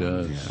really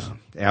does.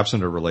 Yeah.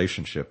 Absent a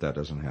relationship, that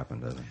doesn't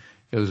happen, does it?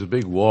 There's a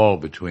big wall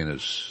between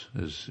us,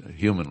 as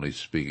humanly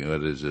speaking,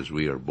 that is, as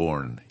we are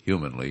born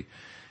humanly,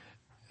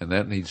 and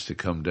that needs to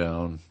come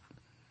down.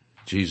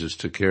 Jesus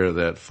took care of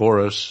that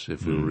for us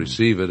if we'll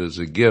receive it as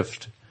a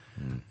gift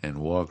and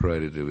walk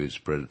right into His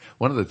presence.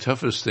 One of the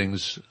toughest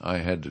things I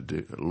had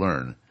to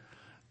learn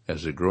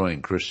as a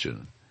growing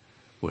Christian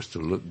was to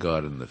look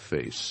God in the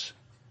face.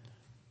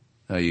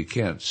 Now, you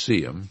can't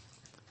see Him,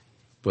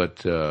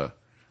 but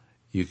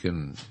you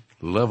can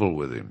level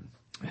with Him.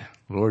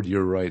 Lord,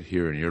 You're right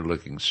here and You're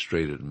looking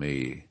straight at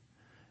me,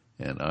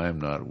 and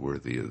I'm not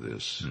worthy of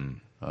this.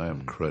 I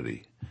am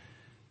cruddy.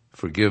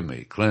 Forgive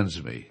me,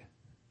 cleanse me,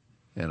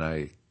 and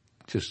I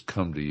just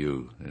come to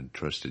You and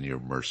trust in Your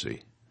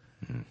mercy.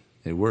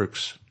 It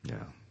works.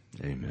 Yeah.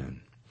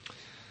 Amen.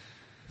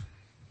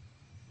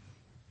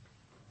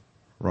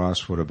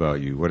 Ross, what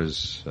about you? What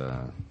does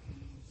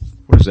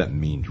that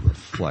mean to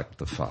reflect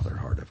the Father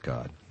heart of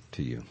God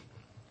to you?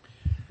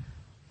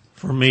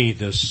 For me,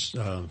 this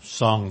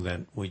song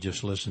that we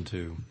just listened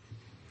to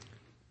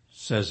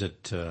says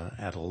it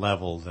at a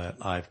level that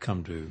I've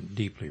come to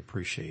deeply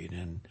appreciate.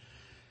 And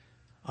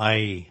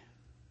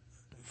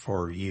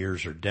for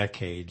years or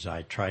decades,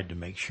 I tried to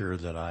make sure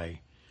that I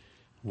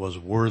was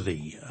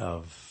worthy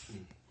of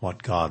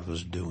what God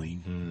was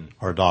doing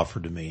or had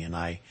offered to me. And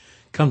I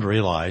come to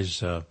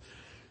realize,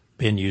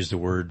 Ben used the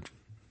word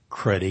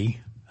cruddy,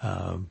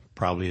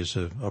 probably is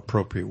an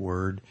appropriate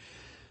word.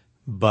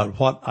 But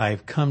what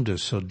I've come to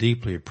so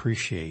deeply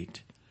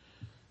appreciate,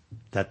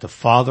 that the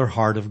Father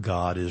heart of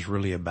God is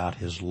really about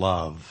His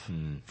love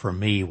for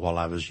me while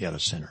I was yet a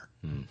sinner.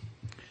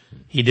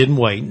 He didn't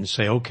wait and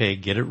say, okay,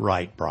 get it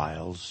right,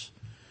 Briles.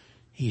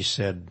 He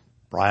said,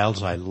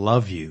 Briles, I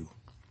love you,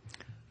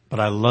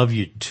 but I love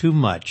you too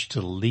much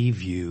to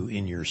leave you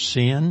in your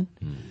sin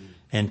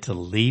and to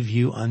leave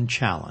you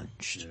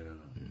unchallenged.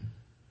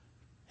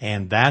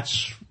 And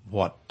that's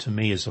what to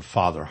me is the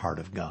Father heart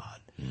of God.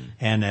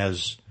 And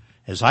as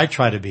I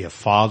try to be a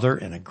father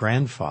and a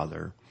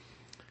grandfather,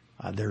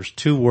 there's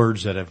two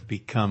words that have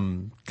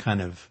become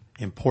kind of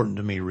important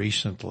to me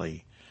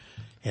recently.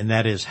 And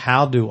that is,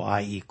 how do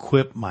I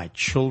equip my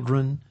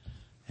children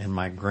and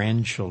my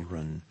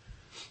grandchildren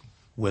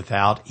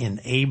without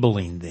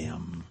enabling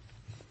them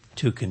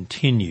to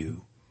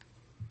continue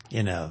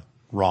in a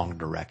wrong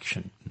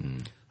direction?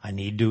 I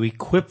need to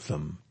equip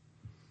them,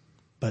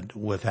 but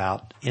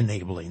without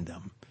enabling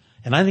them.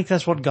 And I think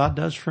that's what God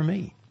does for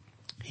me.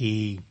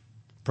 He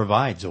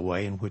provides a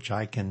way in which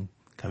I can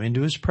come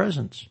into His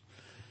presence.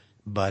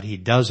 But He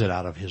does it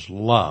out of His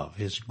love,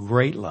 His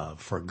great love.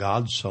 For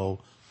God so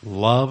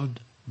loved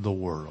the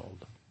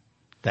world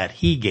that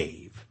He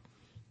gave.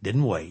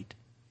 Didn't wait.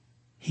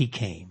 He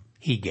came.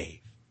 He gave.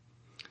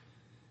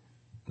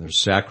 There's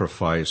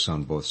sacrifice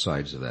on both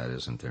sides of that,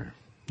 isn't there?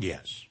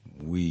 Yes.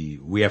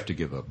 We have to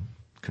give up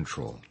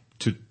control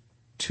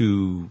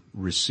to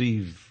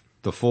receive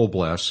the full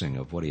blessing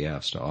of what He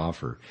has to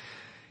offer.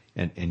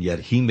 And yet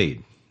He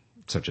made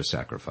such a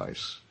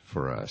sacrifice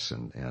for us.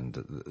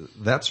 And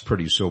that's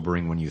pretty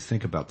sobering when you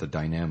think about the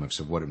dynamics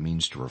of what it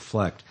means to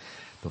reflect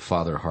the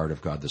Father heart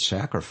of God, the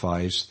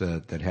sacrifice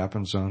that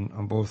happens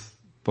on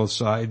both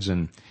sides,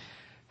 and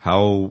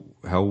how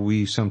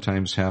we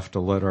sometimes have to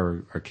let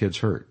our kids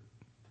hurt.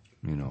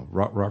 You know,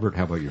 Robert,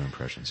 how about your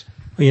impressions?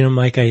 Well, you know,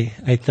 Mike,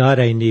 I thought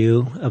I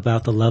knew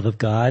about the love of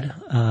God.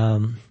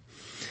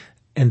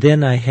 And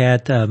then I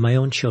had my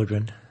own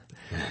children,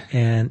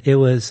 and it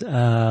was,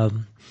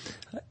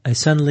 I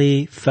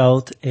suddenly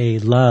felt a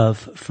love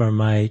for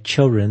my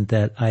children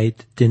that I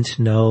didn't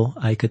know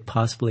I could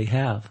possibly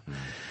have.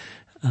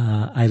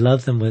 I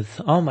love them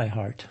with all my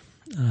heart.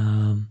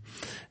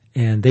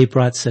 And they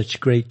brought such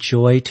great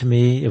joy to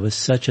me. It was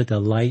such a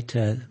delight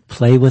to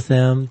play with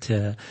them,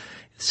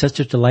 such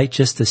a delight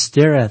just to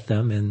stare at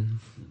them. And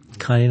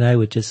Connie and I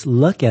would just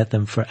look at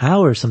them for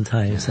hours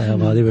sometimes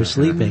while they were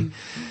sleeping.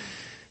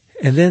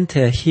 And then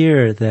to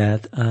hear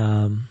that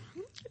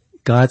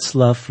God's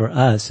love for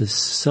us is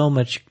so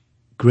much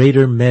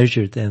greater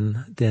measure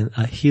than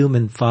a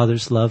human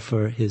father's love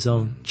for his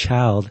own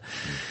child,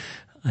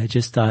 I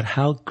just thought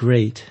how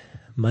great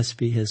must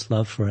be his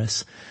love for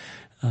us.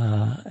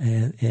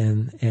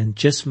 And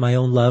just my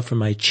own love for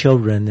my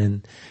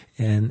children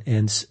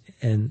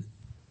and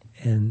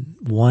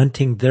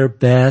wanting their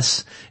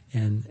best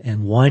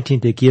and wanting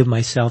to give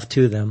myself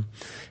to them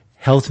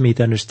helped me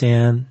to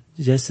understand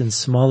just in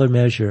smaller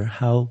measure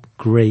how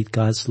great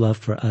God's love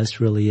for us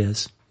really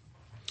is.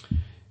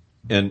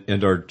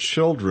 And our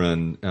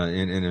children,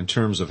 in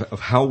terms of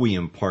how we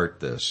impart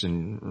this,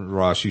 and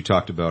Ross, you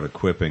talked about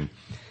equipping.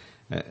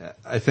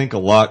 I think a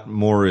lot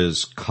more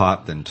is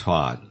caught than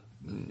taught,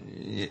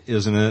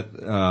 isn't it?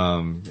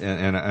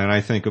 And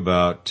I think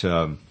about,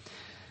 and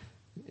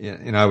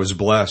I was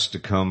blessed to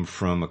come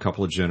from a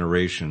couple of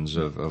generations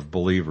of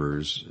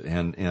believers,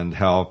 and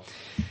how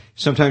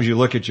sometimes you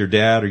look at your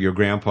dad or your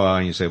grandpa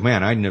and you say,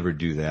 man, I'd never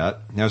do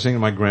that. And I was thinking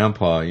of my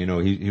grandpa,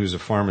 he was a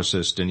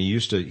pharmacist, and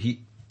he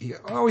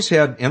always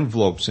had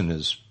envelopes in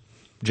his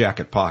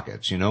jacket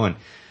pockets, and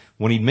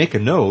when he'd make a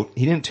note,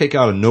 he didn't take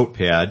out a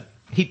notepad.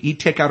 He'd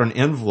take out an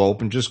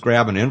envelope and just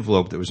grab an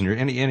envelope that was near,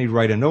 and he'd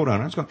write a note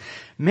on it. I was going,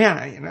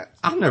 man,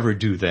 I'll never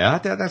do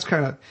that. That's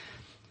kind of,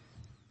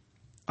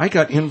 I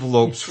got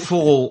envelopes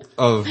full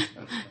of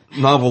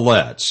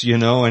novelettes,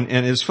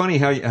 and it's funny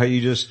how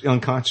you just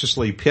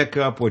unconsciously pick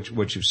up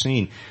what you've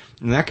seen.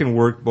 And that can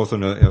work both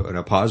in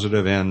a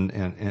positive and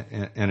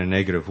a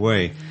negative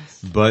way.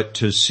 But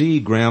to see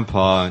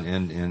Grandpa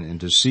and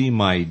to see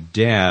my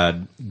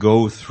dad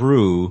go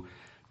through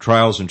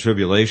trials and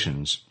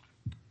tribulations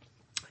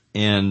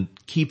and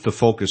keep the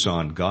focus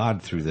on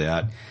God through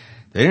that,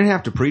 they didn't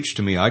have to preach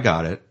to me. I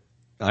got it.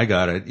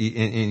 And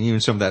even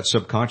some of that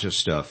subconscious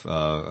stuff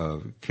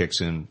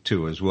kicks in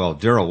too as well.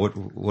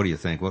 Darryl, what do you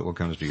think? What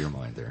comes to your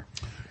mind there?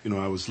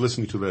 I was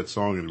listening to that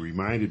song and it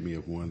reminded me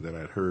of one that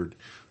I'd heard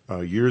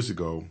years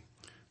ago.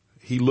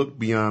 He looked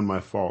beyond my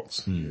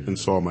faults and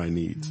saw my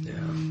needs. Yeah.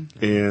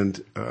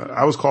 And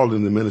I was called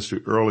in the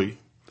ministry early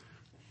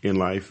in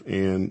life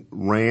and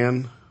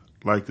ran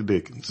like the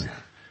Dickens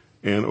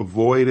and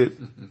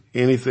avoided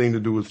anything to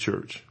do with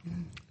church.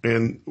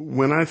 And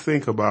when I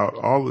think about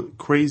all the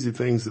crazy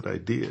things that I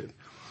did,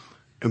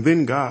 and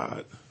then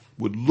God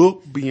would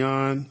look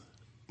beyond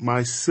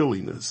my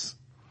silliness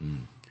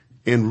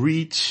and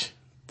reach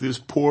this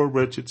poor,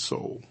 wretched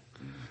soul.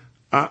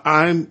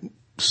 I'm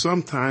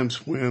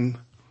sometimes when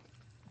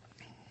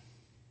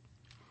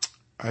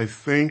I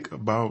think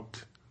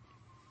about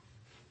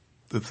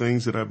the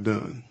things that I've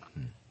done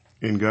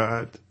and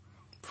God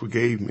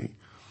forgave me,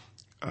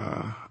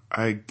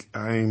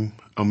 I'm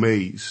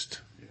amazed.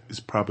 It's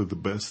probably the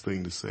best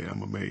thing to say.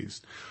 I'm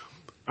amazed.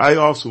 I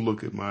also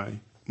look at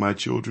my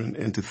children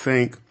and to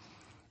think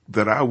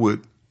that I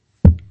would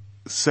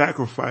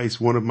sacrifice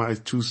one of my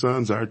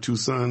our two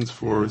sons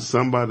for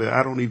somebody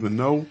I don't even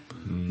know,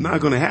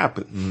 not going to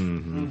happen.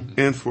 Mm-hmm.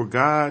 And for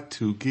God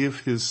to give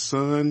his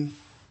son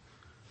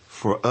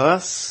for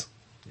us,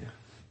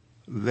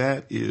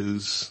 that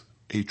is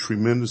a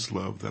tremendous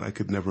love that I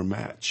could never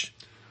match.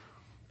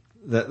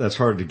 That's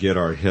hard to get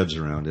our heads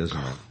around, isn't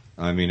it?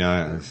 I mean,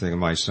 I think of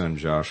my son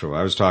Joshua.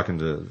 I was talking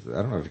to,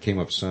 I don't know if it came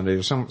up Sunday, I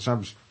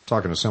was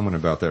talking to someone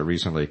about that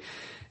recently.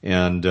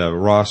 And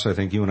Ross, I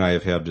think you and I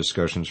have had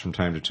discussions from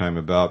time to time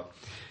about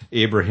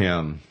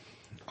Abraham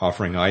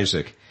offering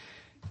Isaac.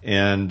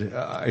 And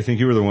I think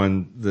you were the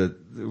one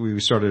that we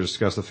started to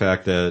discuss the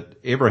fact that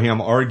Abraham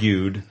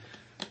argued,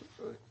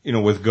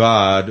 with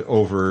God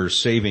over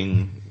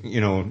saving,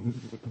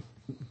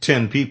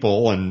 10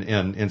 people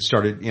and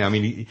started,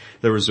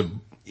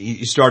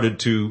 he started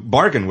to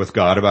bargain with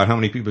God about how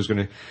many people was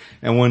going to,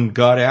 and when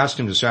God asked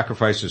him to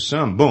sacrifice his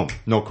son, boom,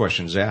 no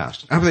questions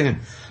asked. I'm thinking,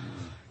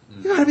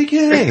 you gotta be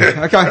kidding.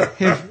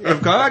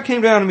 If God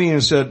came down to me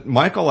and said,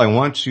 Michael, I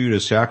want you to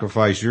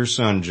sacrifice your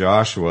son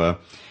Joshua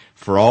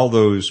for all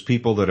those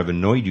people that have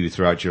annoyed you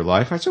throughout your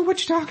life, I said, what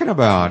you talking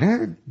about?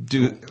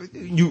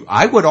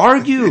 I would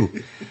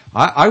argue.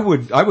 I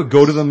would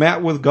go to the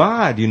mat with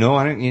God,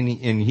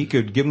 and he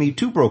could give me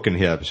 2 broken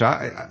hips.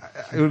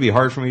 It would be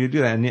hard for me to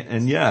do that.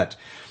 And yet,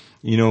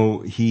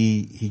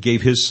 he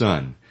gave his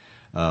son,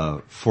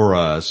 for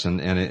us.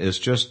 And it's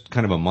just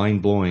kind of a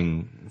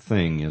mind-blowing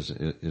thing,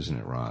 isn't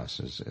it, Ross?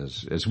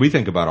 As we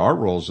think about our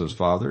roles as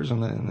fathers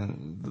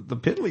and the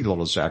piddly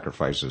little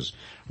sacrifices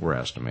we're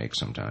asked to make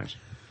sometimes.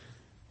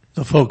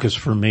 The focus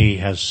for me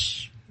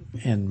has,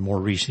 in more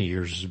recent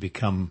years, has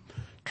become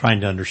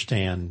trying to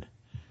understand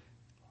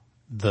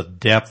the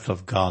depth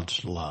of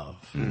God's love.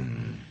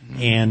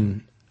 Mm-hmm.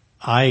 And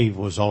I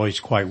was always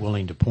quite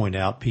willing to point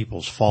out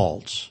people's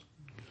faults.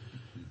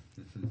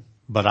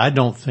 But I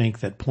don't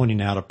think that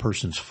pointing out a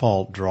person's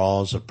fault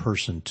draws a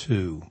person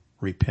to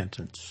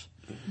repentance.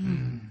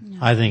 Mm-hmm. No.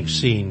 I think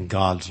seeing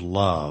God's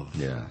love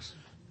Yes.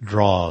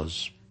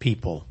 draws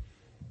people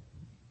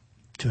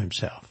to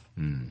himself.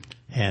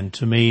 And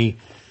to me,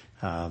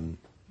 I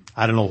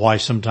don't know why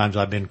sometimes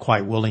I've been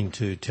quite willing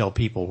to tell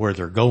people where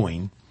they're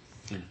going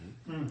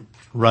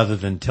rather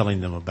than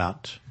telling them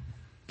about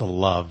the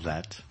love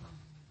that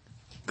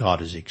God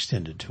has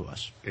extended to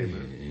us.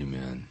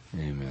 Amen.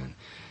 Amen.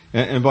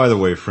 And by the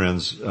way,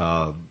 friends,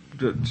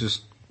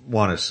 just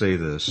want to say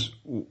this.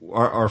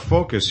 Our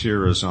focus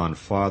here is on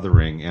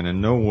fathering, and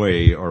in no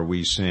way are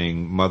we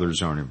saying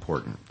mothers aren't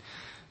important.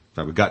 In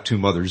fact, we've got two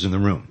mothers in the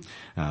room,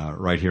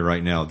 right here,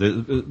 right now.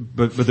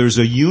 But there's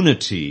a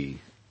unity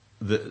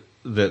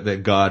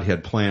that God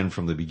had planned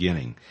from the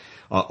beginning.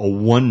 A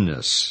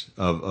oneness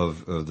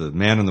of the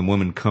man and the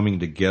woman coming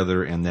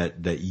together, and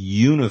that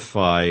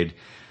unified,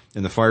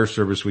 in the fire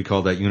service we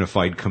call that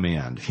unified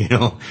command,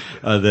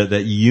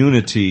 that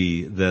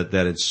unity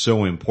that it's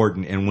so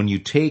important. And when you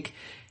take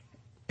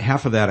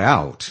half of that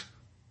out,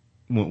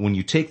 when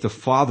you take the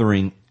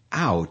fathering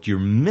out, you're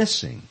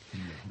missing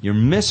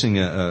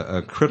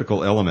a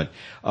critical element.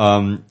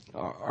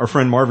 Our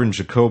friend Marvin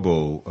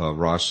Jacobo,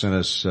 Ross, sent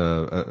us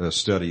a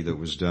study that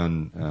was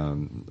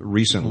done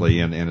recently,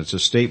 and it's a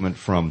statement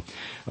from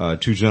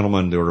two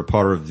gentlemen that were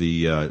part of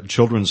the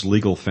Children's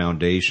Legal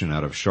Foundation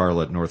out of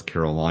Charlotte, North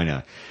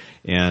Carolina.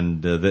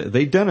 And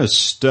they'd done a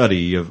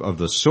study of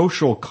the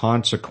social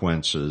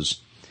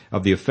consequences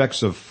of the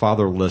effects of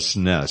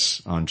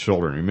fatherlessness on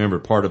children. Remember,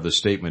 part of the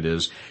statement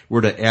is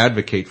we're to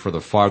advocate for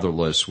the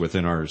fatherless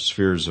within our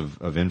spheres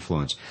of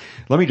influence.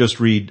 Let me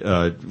just read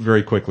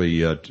very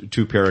quickly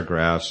two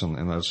paragraphs,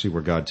 and let's see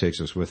where God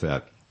takes us with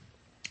that.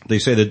 They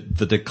say that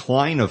the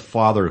decline of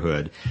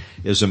fatherhood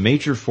is a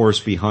major force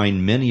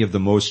behind many of the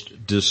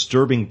most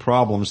disturbing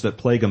problems that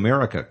plague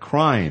America: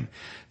 crime,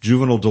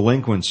 juvenile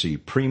delinquency,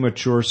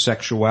 premature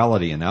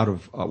sexuality, and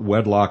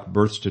out-of-wedlock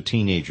births to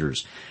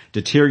teenagers,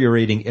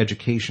 deteriorating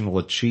educational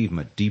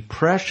achievement,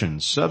 depression,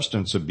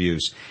 substance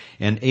abuse,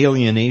 and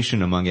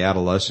alienation among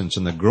adolescents,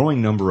 and the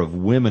growing number of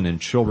women and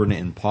children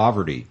in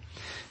poverty.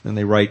 Then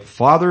they write,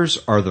 fathers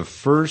are the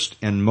first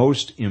and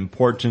most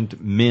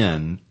important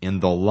men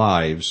in the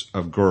lives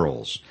of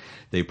girls.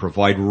 They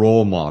provide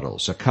role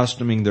models,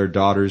 accustoming their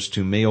daughters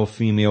to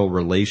male-female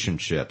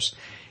relationships.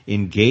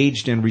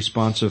 Engaged and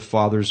responsive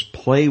fathers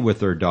play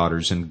with their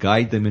daughters and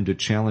guide them into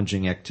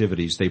challenging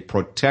activities. They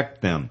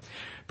protect them,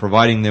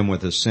 providing them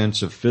with a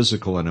sense of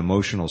physical and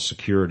emotional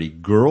security.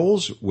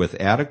 Girls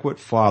with adequate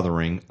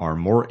fathering are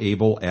more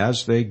able,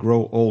 as they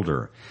grow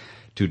older,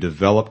 to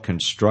develop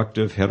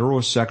constructive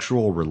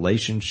heterosexual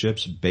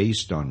relationships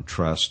based on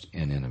trust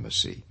and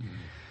intimacy.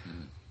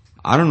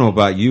 I don't know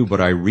about you,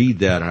 but I read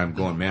that and I'm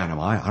going, man,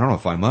 I don't know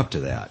if I'm up to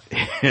that.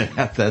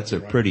 That's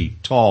a pretty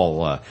tall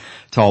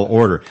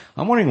order.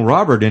 I'm wondering,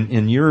 Robert,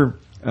 in your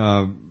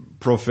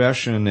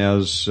profession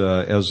as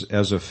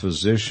a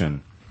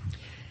physician,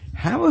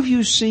 how have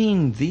you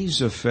seen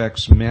these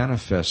effects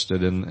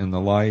manifested in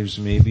the lives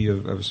maybe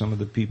of some of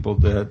the people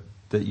that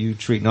you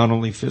treat, not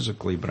only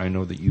physically, but I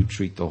know that you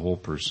treat the whole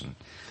person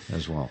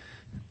as well?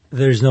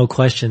 There's no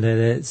question that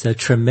it's a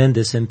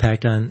tremendous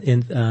impact on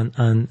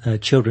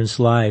children's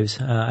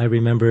lives. I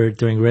remember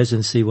during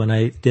residency when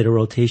I did a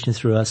rotation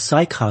through a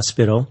psych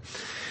hospital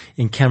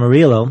in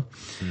Camarillo,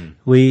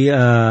 we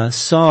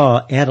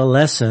saw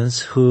adolescents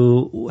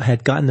who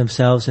had gotten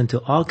themselves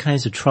into all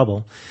kinds of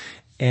trouble.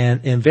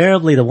 And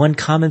invariably, the one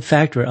common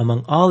factor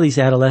among all these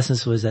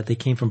adolescents was that they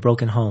came from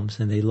broken homes,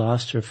 and they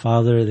lost their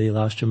father, they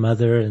lost their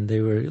mother, and they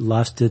were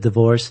lost to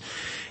divorce,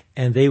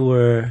 and they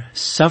were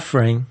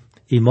suffering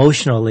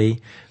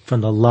emotionally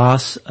from the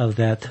loss of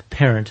that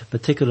parent,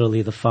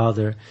 particularly the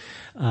father.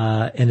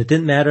 And it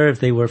didn't matter if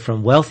they were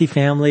from wealthy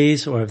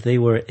families or if they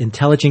were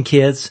intelligent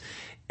kids.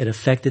 It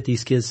affected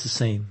these kids the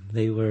same.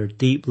 They were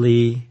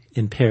deeply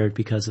impaired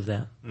because of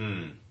that.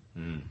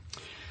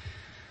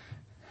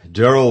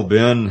 Darryl,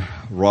 Ben,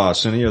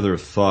 Ross, any other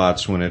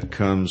thoughts when it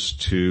comes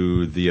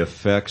to the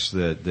effects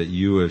that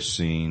you have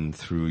seen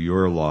through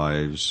your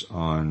lives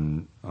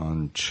on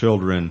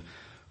children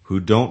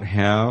who don't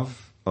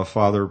have a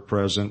father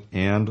present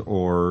and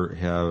or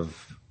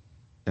have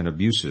an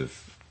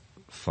abusive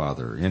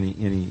father?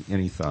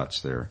 Any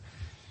thoughts there?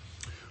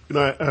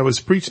 I was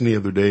preaching the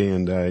other day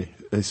and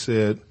I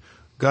said,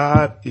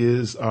 God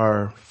is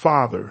our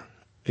Father,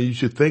 and you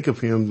should think of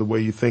Him the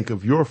way you think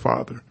of your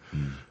father.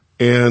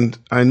 And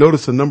I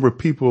noticed a number of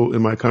people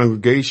in my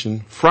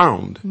congregation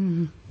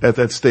frowned at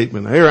that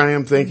statement. Here I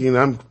am thinking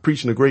I'm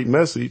preaching a great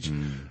message.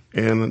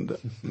 And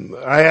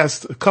I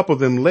asked a couple of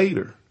them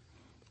later,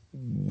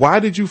 why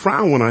did you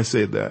frown when I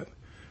said that?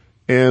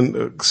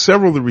 And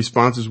several of the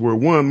responses were,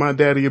 one, my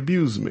daddy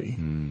abused me.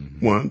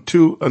 One.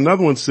 Two,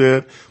 another one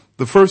said,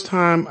 the first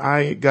time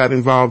I got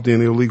involved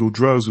in illegal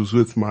drugs was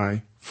with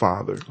my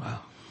father. Wow.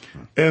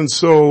 And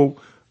so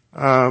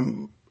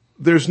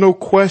there's no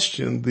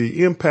question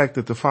the impact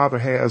that the father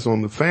has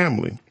on the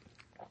family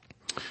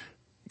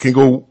can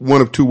go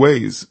one of two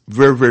ways: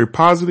 very, very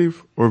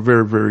positive or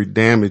very, very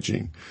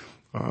damaging.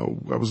 I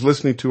was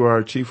listening to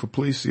our chief of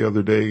police the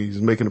other day. He's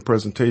making a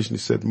presentation. He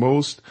said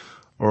most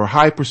or a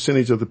high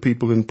percentage of the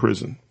people in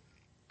prison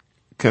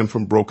come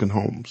from broken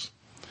homes.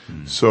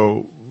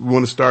 So we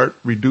want to start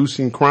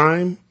reducing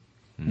crime.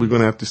 We're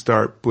going to have to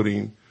start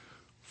putting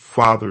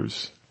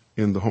fathers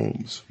in the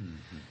homes.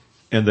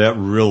 And that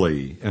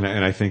really, and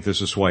I think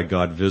this is why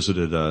God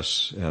visited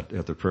us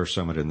at the prayer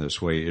summit in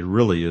this way. It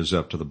really is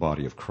up to the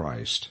body of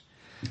Christ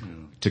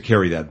to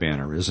carry that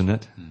banner, isn't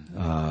it?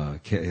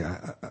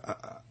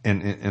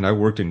 And I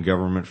worked in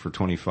government for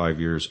 25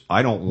 years.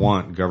 I don't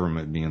want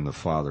government being the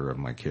father of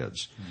my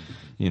kids.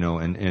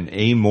 And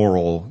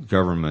amoral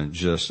government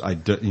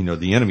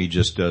the enemy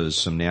just does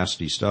some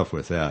nasty stuff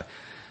with that.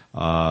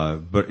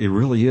 But it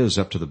really is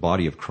up to the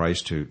body of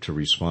Christ to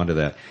respond to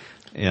that.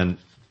 And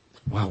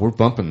wow, we're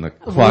bumping the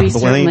clock. We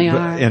certainly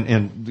are.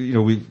 And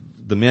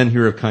the men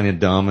here have kind of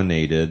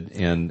dominated,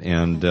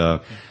 and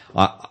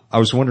I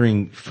was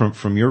wondering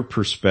from your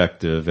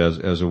perspective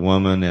as a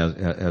woman,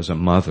 as a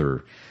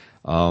mother,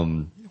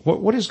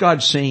 what is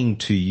God saying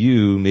to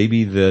you,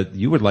 maybe that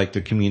you would like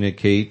to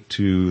communicate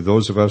to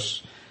those of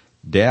us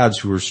dads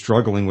who are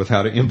struggling with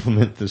how to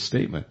implement this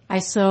statement? I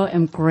so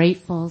am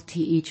grateful to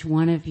each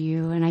one of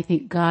you, and I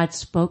think God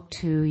spoke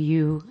to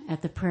you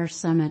at the prayer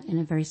summit in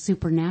a very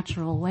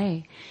supernatural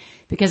way.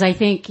 Because I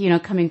think,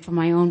 coming from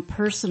my own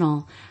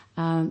personal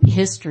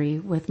history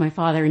with my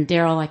father, and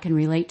Darryl, I can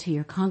relate to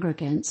your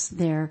congregants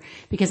there,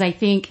 because I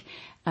think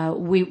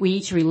we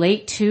each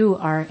relate to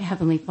our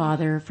Heavenly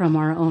Father from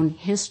our own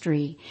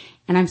history.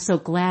 And I'm so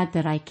glad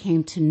that I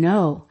came to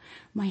know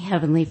my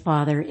Heavenly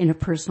Father in a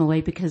personal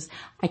way, because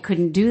I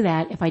couldn't do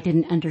that if I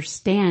didn't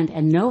understand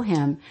and know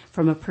Him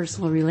from a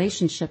personal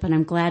relationship. And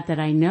I'm glad that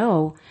I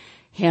know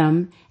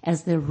Him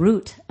as the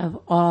root of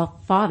all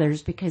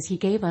fathers, because He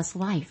gave us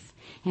life,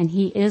 and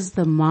He is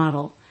the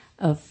model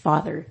of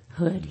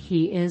fatherhood.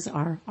 He is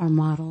our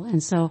model.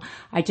 And so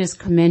I just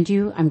commend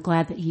you. I'm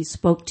glad that He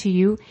spoke to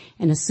you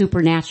in a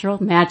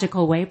supernatural,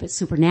 magical way, but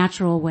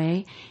supernatural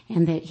way,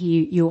 and that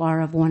you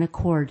are of one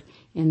accord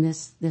in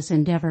this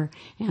endeavor.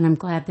 And I'm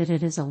glad that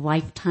it is a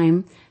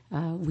lifetime.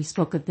 We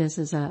spoke of this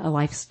as a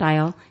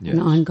lifestyle, yes, an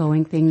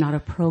ongoing thing, not a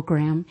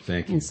program.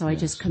 Thank you. And so I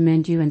Yes. just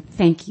commend you and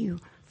thank you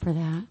for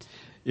that.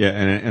 Yeah,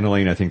 and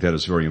Elaine, I think that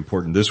is very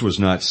important. This was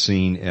not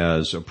seen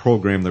as a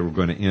program that we're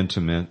going to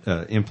implement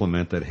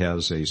that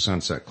has a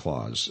sunset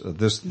clause.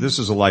 This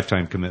is a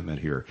lifetime commitment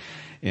here.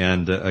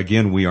 And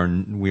again,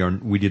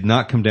 we did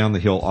not come down the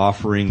hill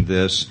offering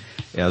this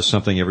as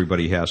something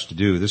everybody has to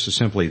do. This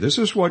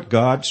is what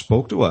God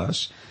spoke to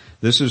us.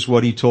 This is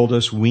what He told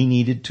us we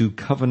needed to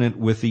covenant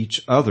with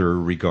each other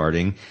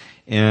regarding.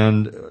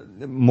 And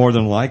more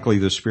than likely,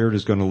 the Spirit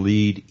is going to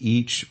lead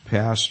each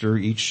pastor,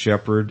 each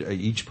shepherd,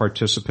 each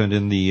participant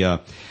in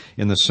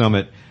the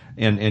summit,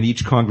 and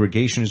each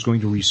congregation is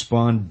going to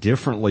respond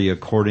differently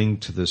according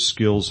to the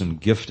skills and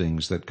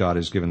giftings that God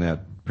has given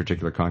that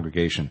particular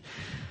congregation.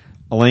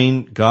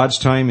 Elaine, God's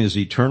time is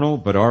eternal,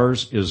 but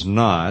ours is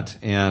not,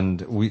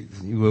 and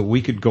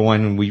we could go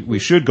on, and we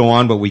should go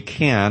on, but we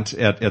can't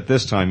at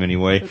this time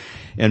anyway.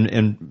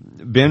 And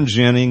Ben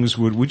Jennings,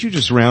 would you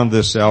just round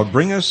this out?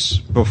 Bring us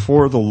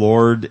before the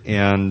Lord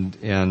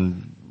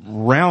and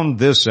round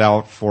this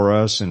out for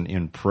us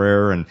in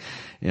prayer,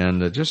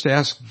 and just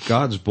ask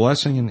God's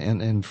blessing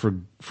and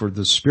for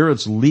the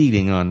Spirit's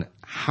leading on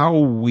how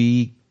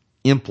we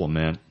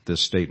implement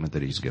this statement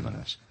that He's given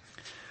us.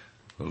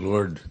 Well,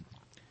 Lord,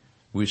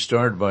 we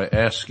start by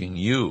asking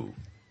You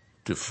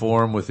to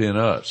form within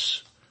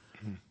us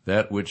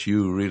that which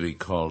You really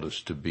called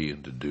us to be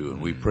and to do. And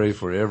we pray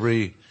for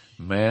every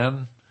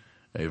man,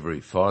 every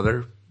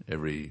father,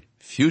 every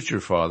future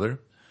father,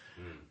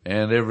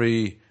 and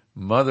every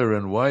mother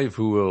and wife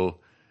who will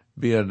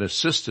be an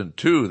assistant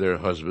to their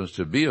husbands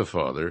to be a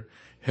father.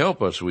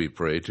 Help us, we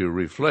pray, to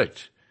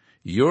reflect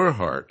Your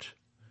heart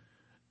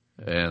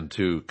and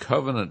to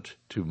covenant,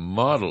 to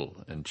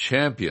model and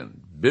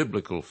champion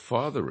biblical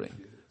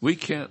fathering. We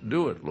can't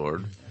do it,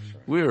 Lord.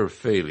 We are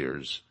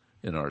failures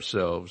in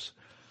ourselves,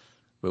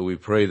 but we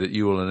pray that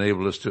You will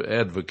enable us to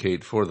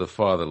advocate for the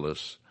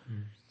fatherless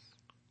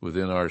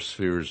within our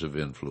spheres of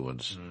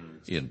influence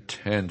in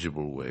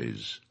tangible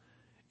ways.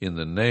 In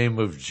the name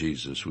of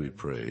Jesus we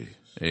pray.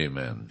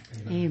 Amen.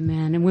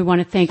 Amen. And we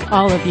want to thank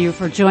all of you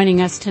for joining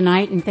us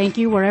tonight, and thank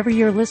you wherever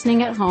you're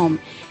listening at home.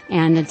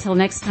 And until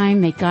next time,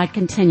 may God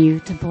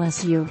continue to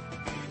bless you.